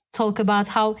to talk about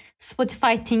how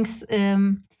Spotify thinks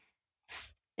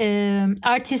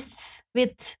artists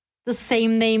with the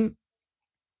same name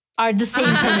are the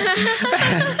same person.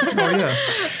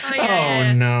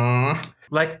 Oh no.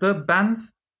 Like the band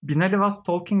Binali was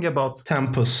talking about.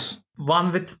 Tempus.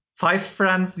 One with 5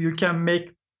 friends you can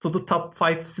make to the top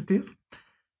 5 cities.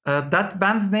 That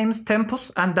band's name is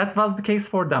Tempus, and that was the case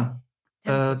for them.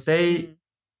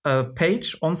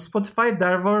 page on Spotify,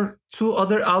 there were two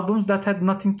other albums that had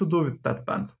nothing to do with that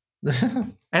band.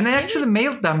 And I actually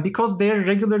mailed them because their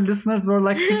regular listeners were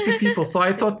like 50 people. So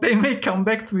I thought they may come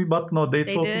back to me, but no, they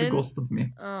totally did? ghosted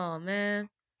me. Oh man.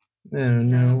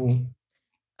 No.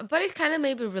 But it kind of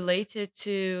maybe related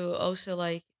to also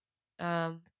like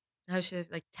how should I say,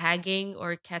 like tagging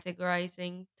or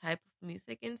categorizing type of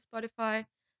music in Spotify,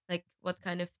 like what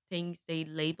kind of things they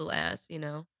label as,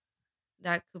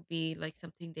 that could be like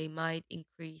something they might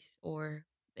increase or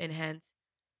enhance.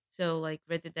 So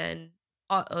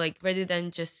rather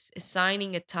than just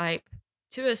assigning a type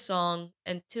to a song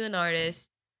and to an artist,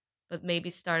 but maybe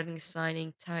starting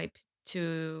assigning type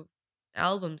to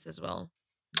albums as well.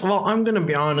 Well, I'm gonna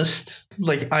be honest.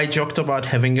 Like, I joked about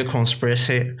having a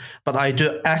conspiracy, but I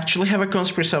do actually have a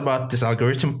conspiracy about this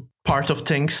algorithm part of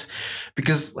things.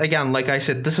 Because, again, like I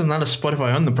said, this is not a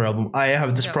Spotify on the problem. I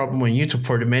have this problem on YouTube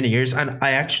for the many years, and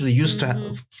I actually used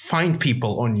to find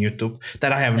people on YouTube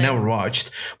that I have never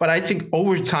watched. But I think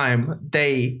over time,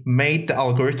 they made the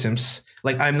algorithms.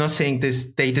 Like, I'm not saying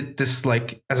this, they did this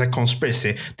like as a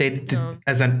conspiracy. They did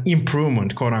as an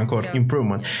improvement, quote unquote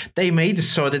improvement. They made it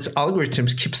so that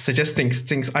algorithms keep suggesting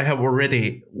things I have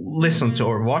already listened to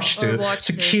or watched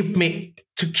to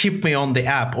keep me on the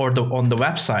app or on the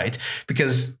website,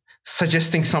 because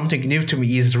suggesting something new to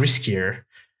me is riskier.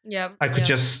 I could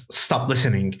just stop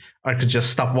listening. I could just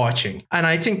stop watching. And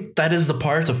I think that is the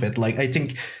part of it. Like, I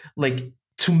think, like,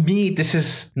 to me, this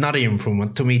is not an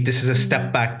improvement. To me, this is a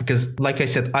step back because, like I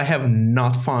said, I have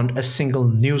not found a single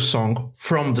new song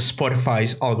from the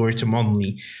Spotify's algorithm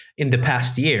only in the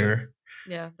past year.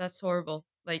 Yeah, that's horrible.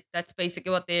 Like, that's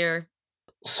basically what they're...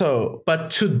 So, but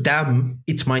to them,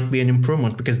 it might be an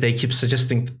improvement because they keep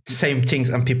suggesting the same things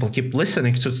and people keep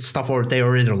listening to stuff or they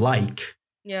already like.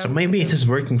 So maybe it is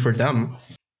working for them.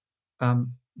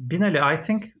 Binali, I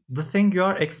think the thing you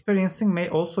are experiencing may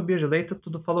also be related to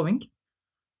the following.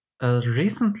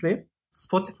 Recently,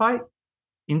 Spotify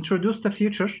introduced a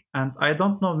feature, and I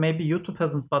don't know, maybe YouTube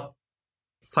hasn't, but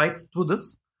sites do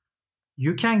this.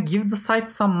 You can give the site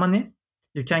some money,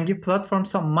 you can give platform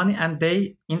some money, and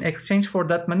they, in exchange for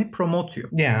that money, promote you.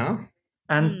 Yeah.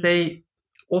 And they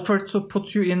offer to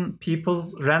put you in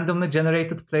people's randomly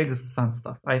generated playlists and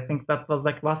stuff. I think that was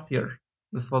like last year.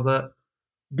 This was a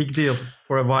big deal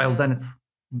for a while, then it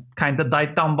kind of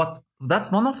died down, but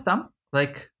that's one of them.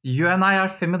 Like, you and I are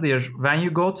familiar. When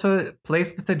you go to a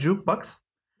place with a jukebox,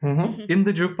 in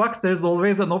the jukebox, there's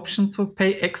always an option to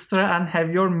pay extra and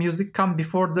have your music come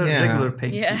before the regular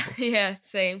paying people. Yeah,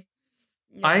 same.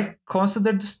 Yeah. I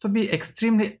consider this to be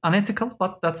extremely unethical,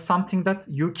 but that's something that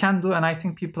you can do, and I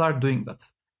think people are doing that.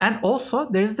 And also,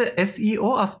 there's the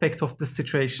SEO aspect of this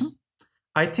situation.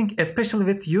 I think, especially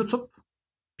with YouTube,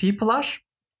 people are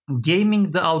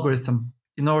gaming the algorithm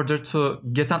in order to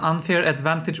get an unfair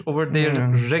advantage over their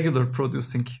regular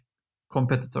producing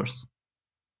competitors.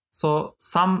 So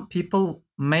some people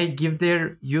may give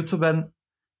their YouTube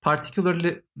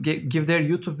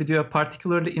video a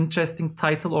particularly interesting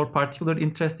title or particularly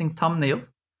interesting thumbnail.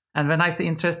 And when I say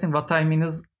interesting, what I mean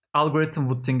is algorithm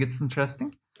would think it's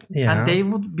interesting. Yeah. And they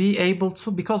would be able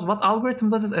to, because what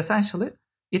algorithm does is essentially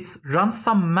it runs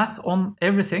some math on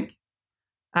everything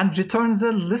and returns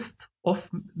a list of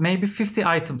maybe 50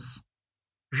 items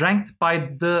ranked by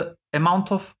the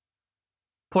amount of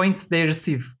points they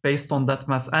receive based on that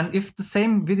math. And if the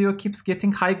same video keeps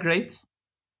getting high grades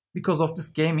because of this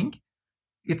gaming,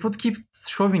 it would keep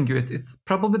showing you it. It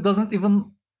probably doesn't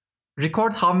even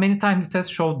record how many times it has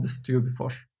showed this to you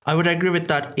before. I would agree with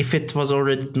that if it was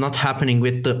already not happening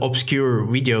with the obscure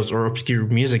videos or obscure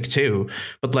music too.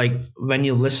 But like when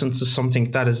you listen to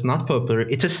something that is not popular,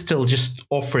 it is still just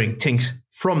offering things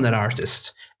from that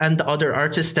artist and the other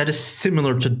artist that is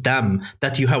similar to them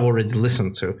that you have already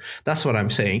listened to. That's what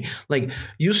I'm saying. Like,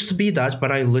 used to be that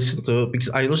when I listened to, because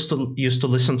I used to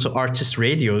listen to artist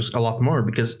radios a lot more,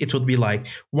 because it would be like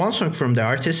one song from the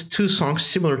artist, two songs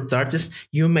similar to the artist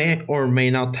you may or may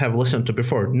not have listened to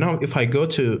before. Now, if I go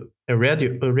to a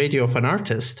radio of an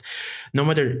artist, no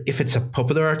matter if it's a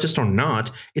popular artist or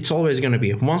not, it's always going to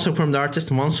be one song from the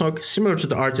artist, one song similar to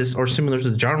the artist or similar to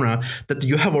the genre that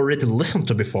you have already listened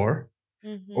to before,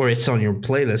 or it's on your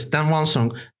playlist, then one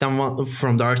song, then one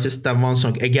from the artist, then one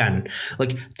song again.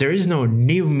 Like, there is no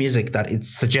new music that it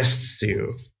suggests to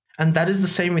you. And that is the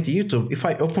same with YouTube. If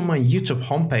I open my YouTube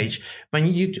homepage, when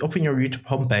you open your YouTube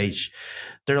homepage,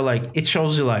 they're like, it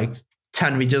shows you like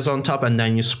 10 videos on top and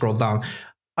then you scroll down.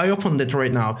 I opened it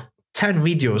right now. 10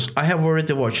 videos. I have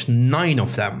already watched 9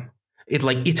 of them.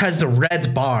 It has the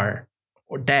red bar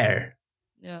or there.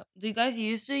 Yeah. Do you guys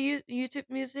use the YouTube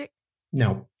Music?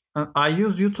 No. I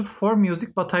use YouTube for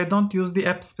music, but I don't use the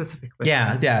app specifically.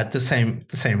 Yeah, the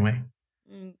same way.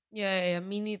 Yeah,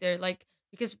 me neither. Like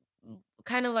because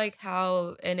kind of like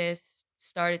how Enes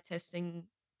started testing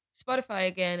Spotify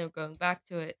again or going back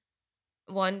to it.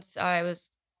 Once I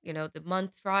was, the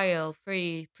month trial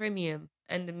free premium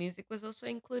and the music was also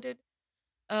included.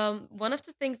 One of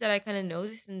the things that I kind of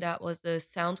noticed in that was the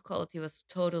sound quality was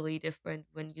totally different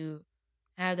when you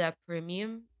have that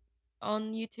premium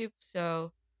on YouTube.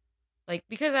 So like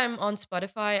because I'm on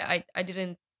Spotify, I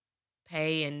didn't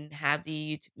pay and have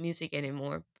the YouTube music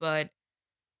anymore, but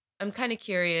I'm kind of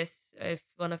curious if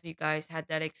one of you guys had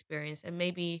that experience, and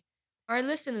maybe our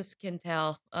listeners can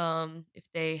tell if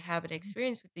they have an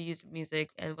experience with the use of music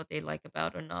and what they like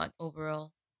about or not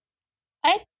overall.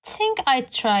 I think I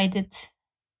tried it.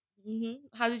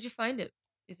 How did you find it,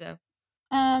 Isa?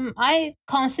 I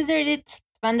considered it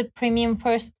when the premium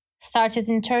first started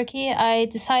in Turkey. I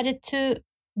decided to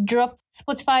drop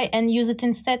Spotify and use it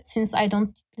instead since I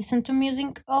don't listen to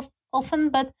music often.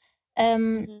 But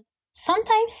um, Mm-hmm.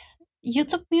 sometimes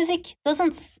YouTube Music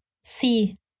doesn't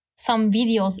see some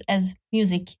videos as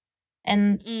music,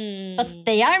 and but Mm.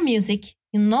 they are music.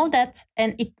 You know that,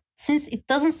 and it since it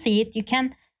doesn't see it, you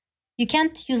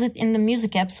can't use it in the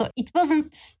music app. So it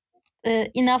wasn't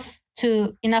enough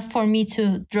for me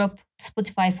to drop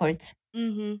Spotify for it.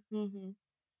 Mm-hmm. Mm-hmm.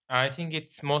 I think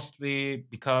it's mostly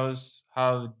because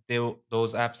how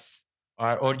those apps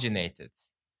are originated.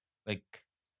 Like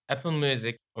Apple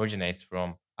Music originates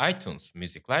from iTunes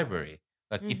music library.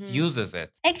 Like it Mm-hmm. uses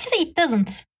it. Actually, it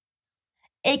doesn't.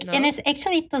 And No. it's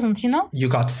actually it doesn't. You know, You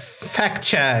got fact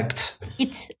checked.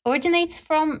 it originates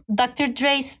from Dr.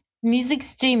 Dre's music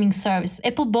streaming service.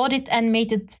 Apple bought it and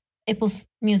made it Apple's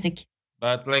music.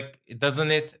 But like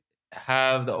doesn't it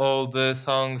have all the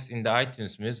songs in the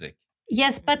iTunes music?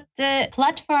 Yes, but the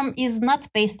platform is not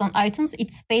based on iTunes.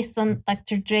 It's based on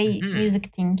Dr. Dre Mhm. music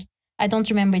thing. I don't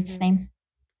remember its name.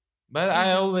 But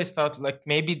I always thought like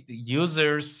maybe the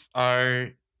users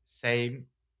are same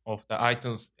of the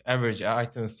iTunes average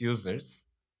iTunes users.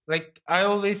 Like I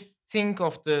always think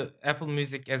of the Apple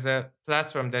Music as a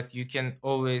platform that you can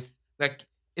always like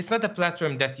it's not a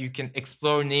platform that you can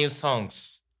explore new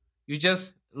songs. You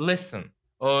just listen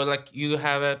or like you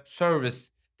have a service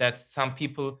that some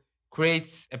people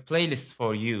creates a playlist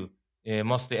for you,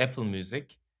 mostly Apple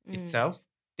Music itself.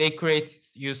 They create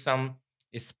you some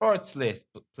a sports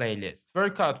playlist,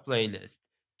 workout playlist,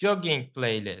 jogging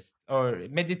playlist, or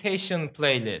meditation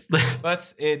playlist.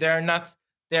 But they're not.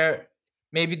 They're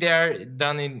maybe they are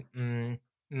done in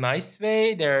nice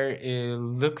way. They're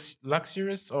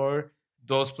luxurious, or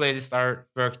those playlists are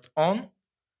worked on.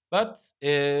 But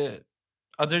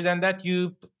other than that,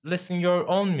 you listen your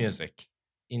own music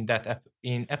in that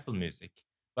in Apple Music.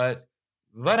 But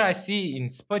what I see in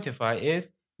Spotify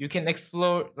is you can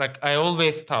explore. Like I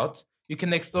always thought, you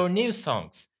can explore new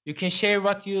songs. You can share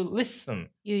what you listen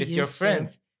You with your used to.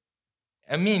 friends.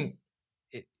 I mean,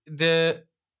 the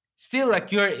still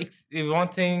like you're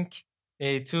wanting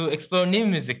to explore new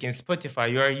music in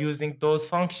Spotify. You are using those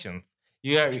functions.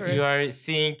 You True. are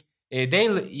seeing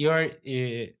daily. You are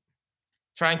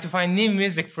trying to find new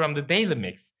music from the daily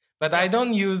mix. But I Yep.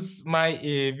 don't use my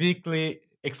weekly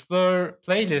explore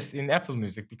playlist in Apple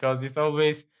Music because it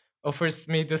always offers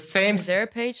me the same. Is there a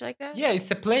page like that? Yeah,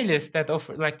 it's a playlist that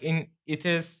offer like in it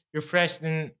is refreshed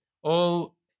in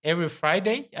all every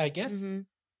Friday, I guess. Mm-hmm.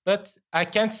 But I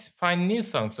can't find new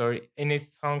songs or any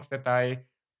songs that I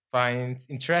find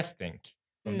interesting.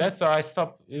 And that's why I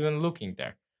stopped even looking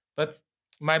there. But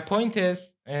my point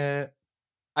is,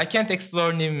 I can't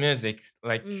explore new music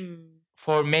like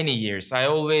for many years. I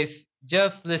always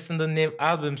just listen to new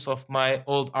albums of my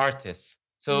old artists.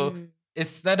 So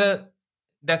it's not a.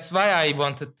 That's why I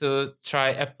wanted to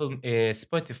try Apple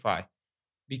Spotify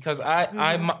because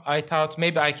I thought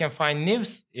maybe I can find new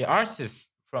artists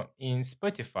from in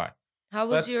Spotify. How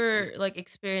was But your like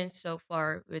experience so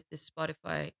far with the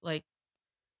Spotify? Like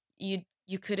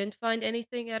you couldn't find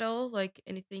anything at all, like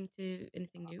anything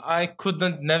new? I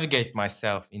couldn't navigate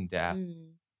myself in the app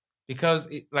because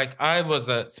like I was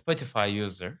a Spotify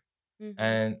user Mm-hmm.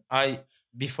 and I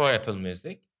before Apple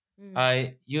Music,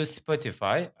 I used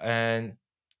Spotify and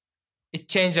it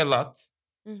changed a lot.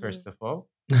 Mm-hmm. First of all,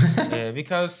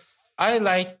 because I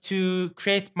like to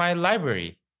create my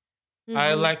library.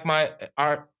 I Mm-hmm. like my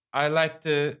art. I like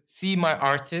to see my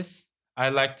artists. I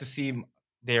like to see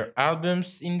their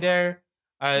albums in there.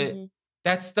 I Mm-hmm.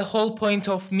 That's the whole point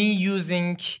of me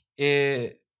using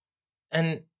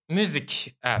an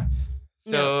music app.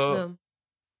 No, So no.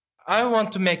 I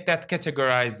want to make that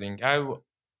categorizing.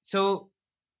 So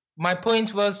my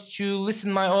point was to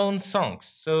listen my own songs.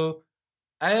 So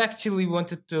I actually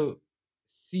wanted to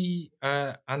see,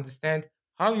 understand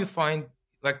how you find,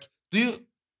 like, do you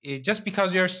just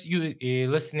because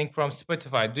listening from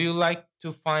Spotify, do you like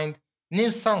to find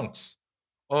new songs,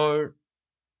 or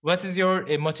what is your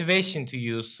motivation to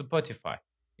use Spotify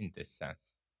in this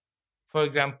sense? For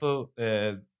example,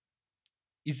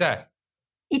 is that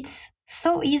It's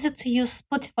so easy to use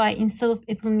Spotify instead of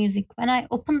Apple Music. When I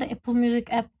open the Apple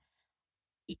Music app,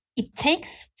 it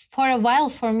takes for a while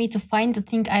for me to find the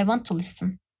thing I want to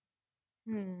listen.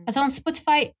 But on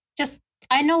Spotify, just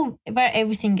I know where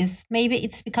everything is. Maybe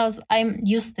it's because I'm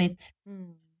used to it.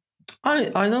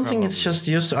 I don't think it's probably? just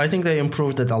used to, I think they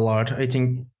improved it a lot. I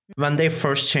think when they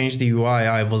first changed the UI,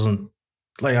 I was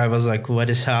like, what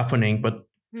is happening? But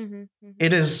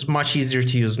it is much easier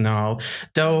to use now.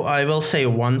 Though I will say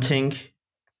one thing,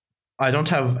 I don't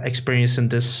have experience in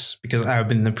this because I've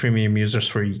been the premium users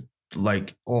for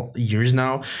like all years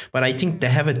now, but I think they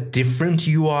have a different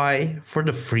UI for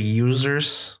the free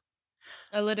users.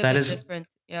 A little That bit is different.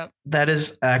 Yeah. that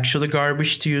is actually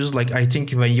garbage to use. Like I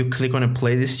think when you click on a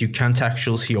playlist, you can't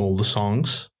actually see all the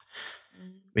songs.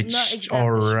 Not Which exactly sure.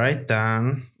 alright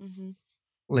then. Mm-hmm.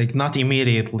 Like not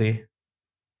immediately.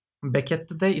 Back at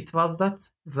the day, it was that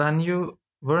when you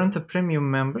weren't a premium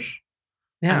member and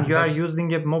Yeah, you are that's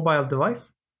using a mobile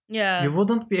device, Yeah. you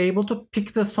wouldn't be able to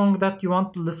pick the song that you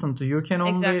want to listen to. You can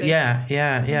only Exactly.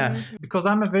 yeah. because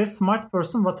I'm a very smart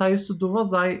person. What I used to do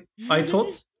was I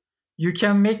thought you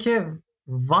can make a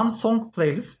one song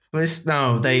playlist. Please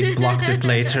no, they blocked it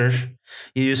later.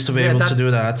 You used to be Yeah, able to that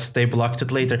do that. They blocked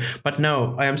it later. But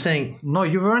no, I am saying no,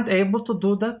 you weren't able to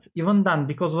do that even then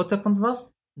because what happened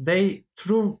was they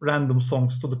threw random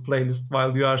songs to the playlist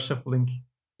while you are shuffling.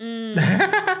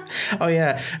 oh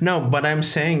yeah, no. What I'm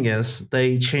saying is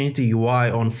they changed the UI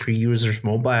on free users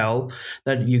mobile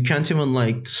that you can't even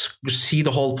like see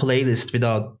the whole playlist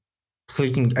without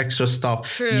clicking extra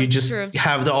stuff. You True. just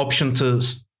have the option to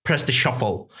press the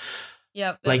shuffle.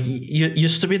 Yep. Like you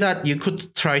used to be that you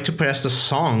could try to press the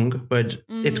song, but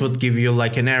it would give you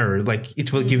like an error. Like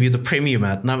it will give you the premium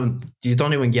ad. Now you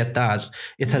don't even get that.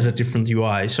 It has a different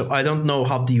UI. So I don't know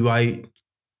how the UI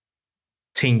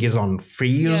thing is on free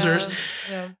users,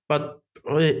 Yeah. but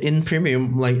in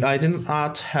premium, like I did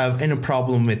not have any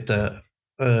problem with the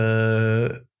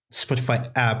Spotify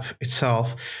app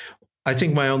itself. I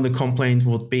think my only complaint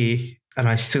would be, and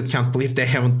I still can't believe they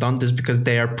haven't done this because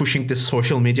they are pushing this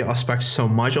social media aspect so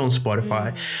much on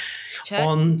Spotify. Chat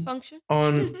function?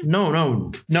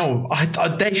 No.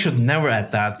 They should never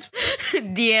add that.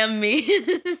 DM me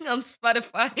on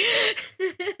Spotify.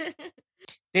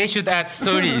 They should add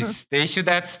stories. They should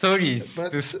add stories to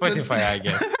But Spotify, I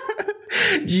guess.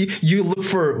 you look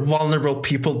for vulnerable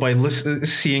people by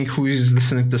seeing who is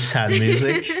listening to sad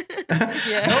music.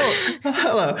 Yeah. No,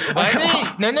 Hello.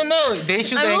 why no. They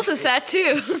should. I'm also sad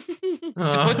too.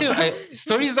 Spotify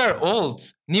stories are old.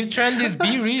 New trend is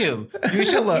be real. You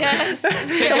should Hello. Yes.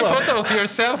 take a photo of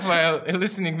yourself while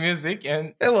listening music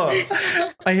and. Hello.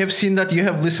 I have seen that you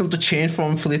have listened to Chain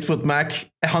from Fleetwood Mac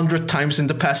 100 times in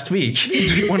the past week.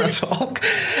 Do you want to talk?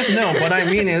 No, what I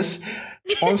mean is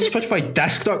on Spotify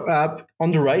desktop app,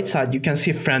 on the right side, you can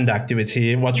see friend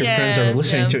activity, what your friends are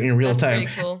listening to in real time.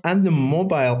 Cool. And the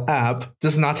mobile app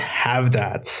does not have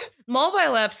that.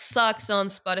 Mobile app sucks on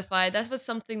Spotify. That's what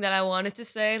something that I wanted to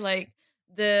say. Like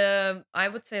I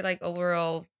would say like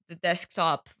overall the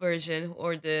desktop version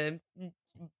or the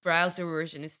browser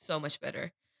version is so much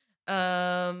better.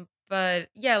 But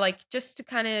yeah, like just to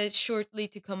kind of shortly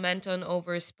to comment on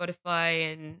over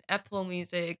Spotify and Apple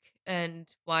Music and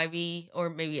why we, or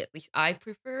maybe at least I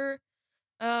prefer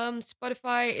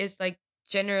Spotify is like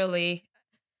generally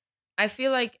I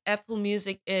feel like Apple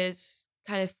Music is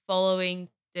kind of following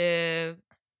the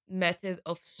method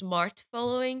of smart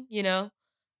following, you know?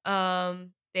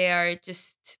 They are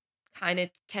just kind of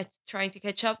trying to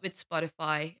catch up with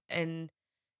Spotify and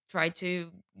try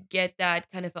to get that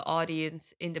kind of an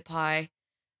audience in the pie.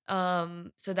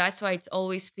 So that's why it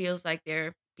always feels like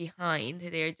they're behind.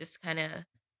 They're just kind of,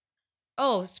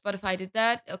 oh, Spotify did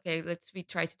that. Okay, we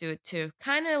try to do it too.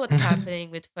 Kind of what's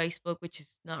happening with Facebook, which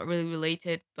is not really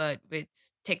related, but with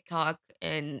TikTok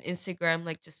and Instagram,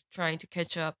 like just trying to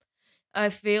catch up. I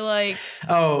feel like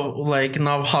Oh, like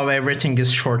now how everything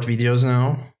is short videos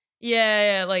now?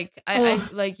 yeah, like I Oh,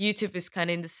 like YouTube is kind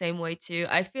of in the same way too.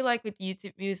 I feel like with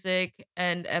YouTube Music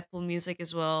and Apple Music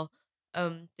as well,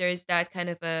 there is that kind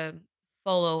of a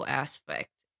follow aspect,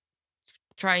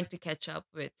 trying to catch up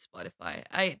with Spotify.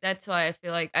 That's why I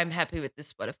feel like I'm happy with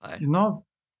this Spotify. You know,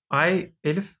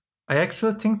 Elif, I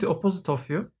actually think the opposite of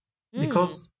you Mm.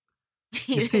 because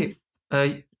you see, uh,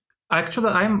 Actually,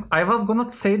 I was gonna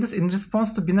say this in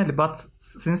response to Binali, but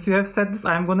since you have said this,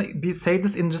 I'm gonna say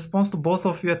this in response to both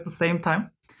of you at the same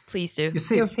time. Please do. You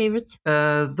see, Your favorite?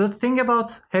 The thing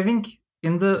about having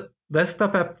in the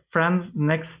desktop app friends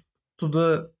next to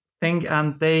the thing,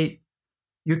 and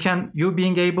you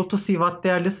being able to see what they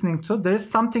are listening to. There is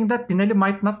something that Binali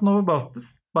might not know about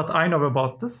this, but I know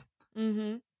about this.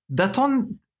 Mm-hmm. That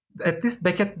at least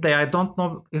back at the day, I don't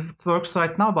know if it works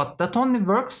right now, but that only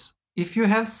works if you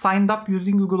have signed up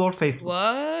using Google or Facebook.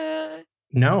 What?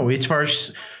 No, it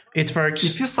works. It works.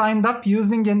 If you signed up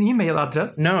using an email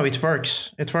address. No, it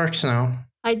works. It works now.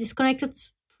 I disconnected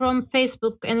from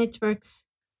Facebook and it works.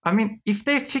 I mean, if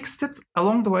they fixed it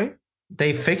along the way.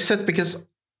 They fixed it because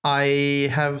I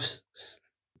have.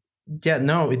 Yeah,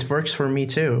 no, it works for me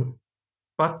too.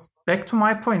 But back to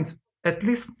my point, at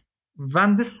least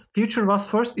when this feature was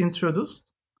first introduced,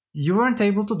 you weren't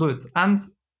able to do it. And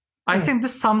I think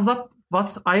this sums up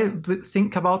what I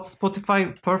think about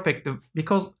Spotify perfectly,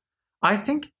 because I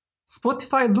think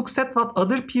Spotify looks at what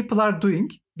other people are doing.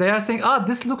 They are saying,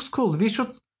 this looks cool. We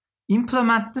should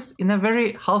implement this in a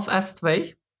very half-assed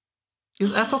way.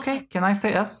 Is S okay? Can I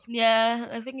say S? Yeah,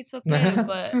 I think it's okay,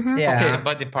 but... Yeah. Okay,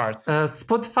 body part.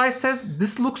 Spotify says,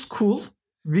 this looks cool.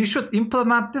 We should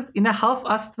implement this in a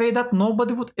half-assed way that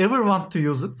nobody would ever want to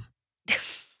use it.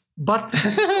 But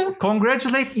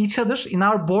congratulate each other in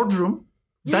our boardroom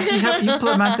that we have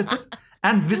implemented it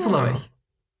and whistle away.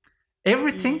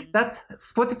 Everything that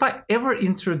Spotify ever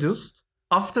introduced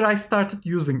after I started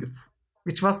using it,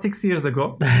 which was 6 years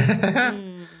ago,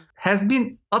 has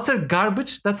been utter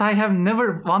garbage that I have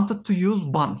never wanted to use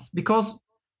once. Because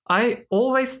I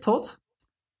always thought,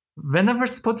 whenever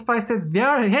Spotify says,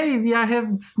 we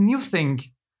have this new thing,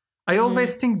 I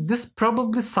always think this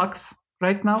probably sucks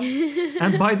right now.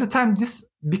 And by the time this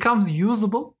becomes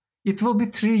usable, it will be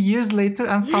 3 years later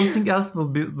and something else will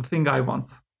be the thing I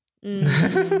want. I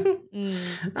don't know.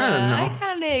 I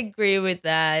kind of agree with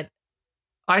that.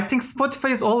 I think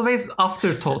Spotify is always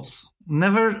afterthoughts. They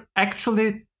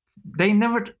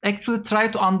never actually try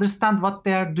to understand what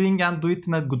they are doing and do it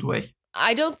in a good way.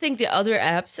 I don't think the other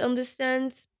apps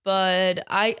understand, but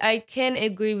I can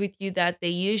agree with you that they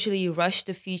usually rush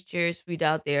the features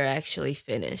without they're actually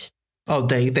finished. Oh,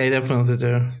 they definitely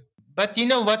do. But you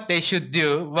know what they should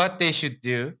do?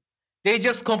 They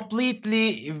just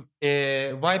completely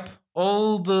wipe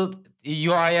all the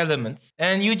UI elements,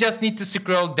 and you just need to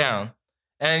scroll down,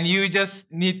 and you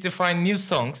just need to find new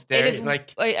songs there.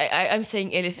 I'm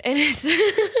saying Elif.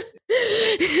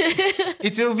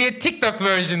 It will be a TikTok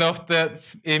version of the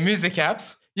music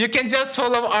apps. You can just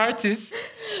follow artists.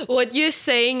 What you're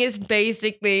saying is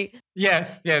basically...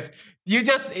 Yes. You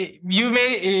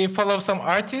may follow some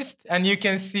artist, and you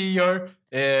can see your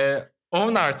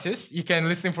own artist. You can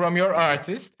listen from your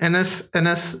artist. NS,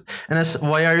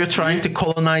 why are you trying to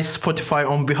colonize Spotify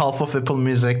on behalf of Apple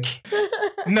Music?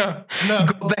 No.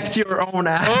 Go back to your own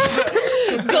app.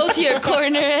 Go to your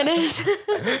corner, NS.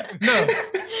 No.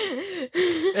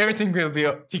 Everything will be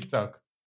TikTok.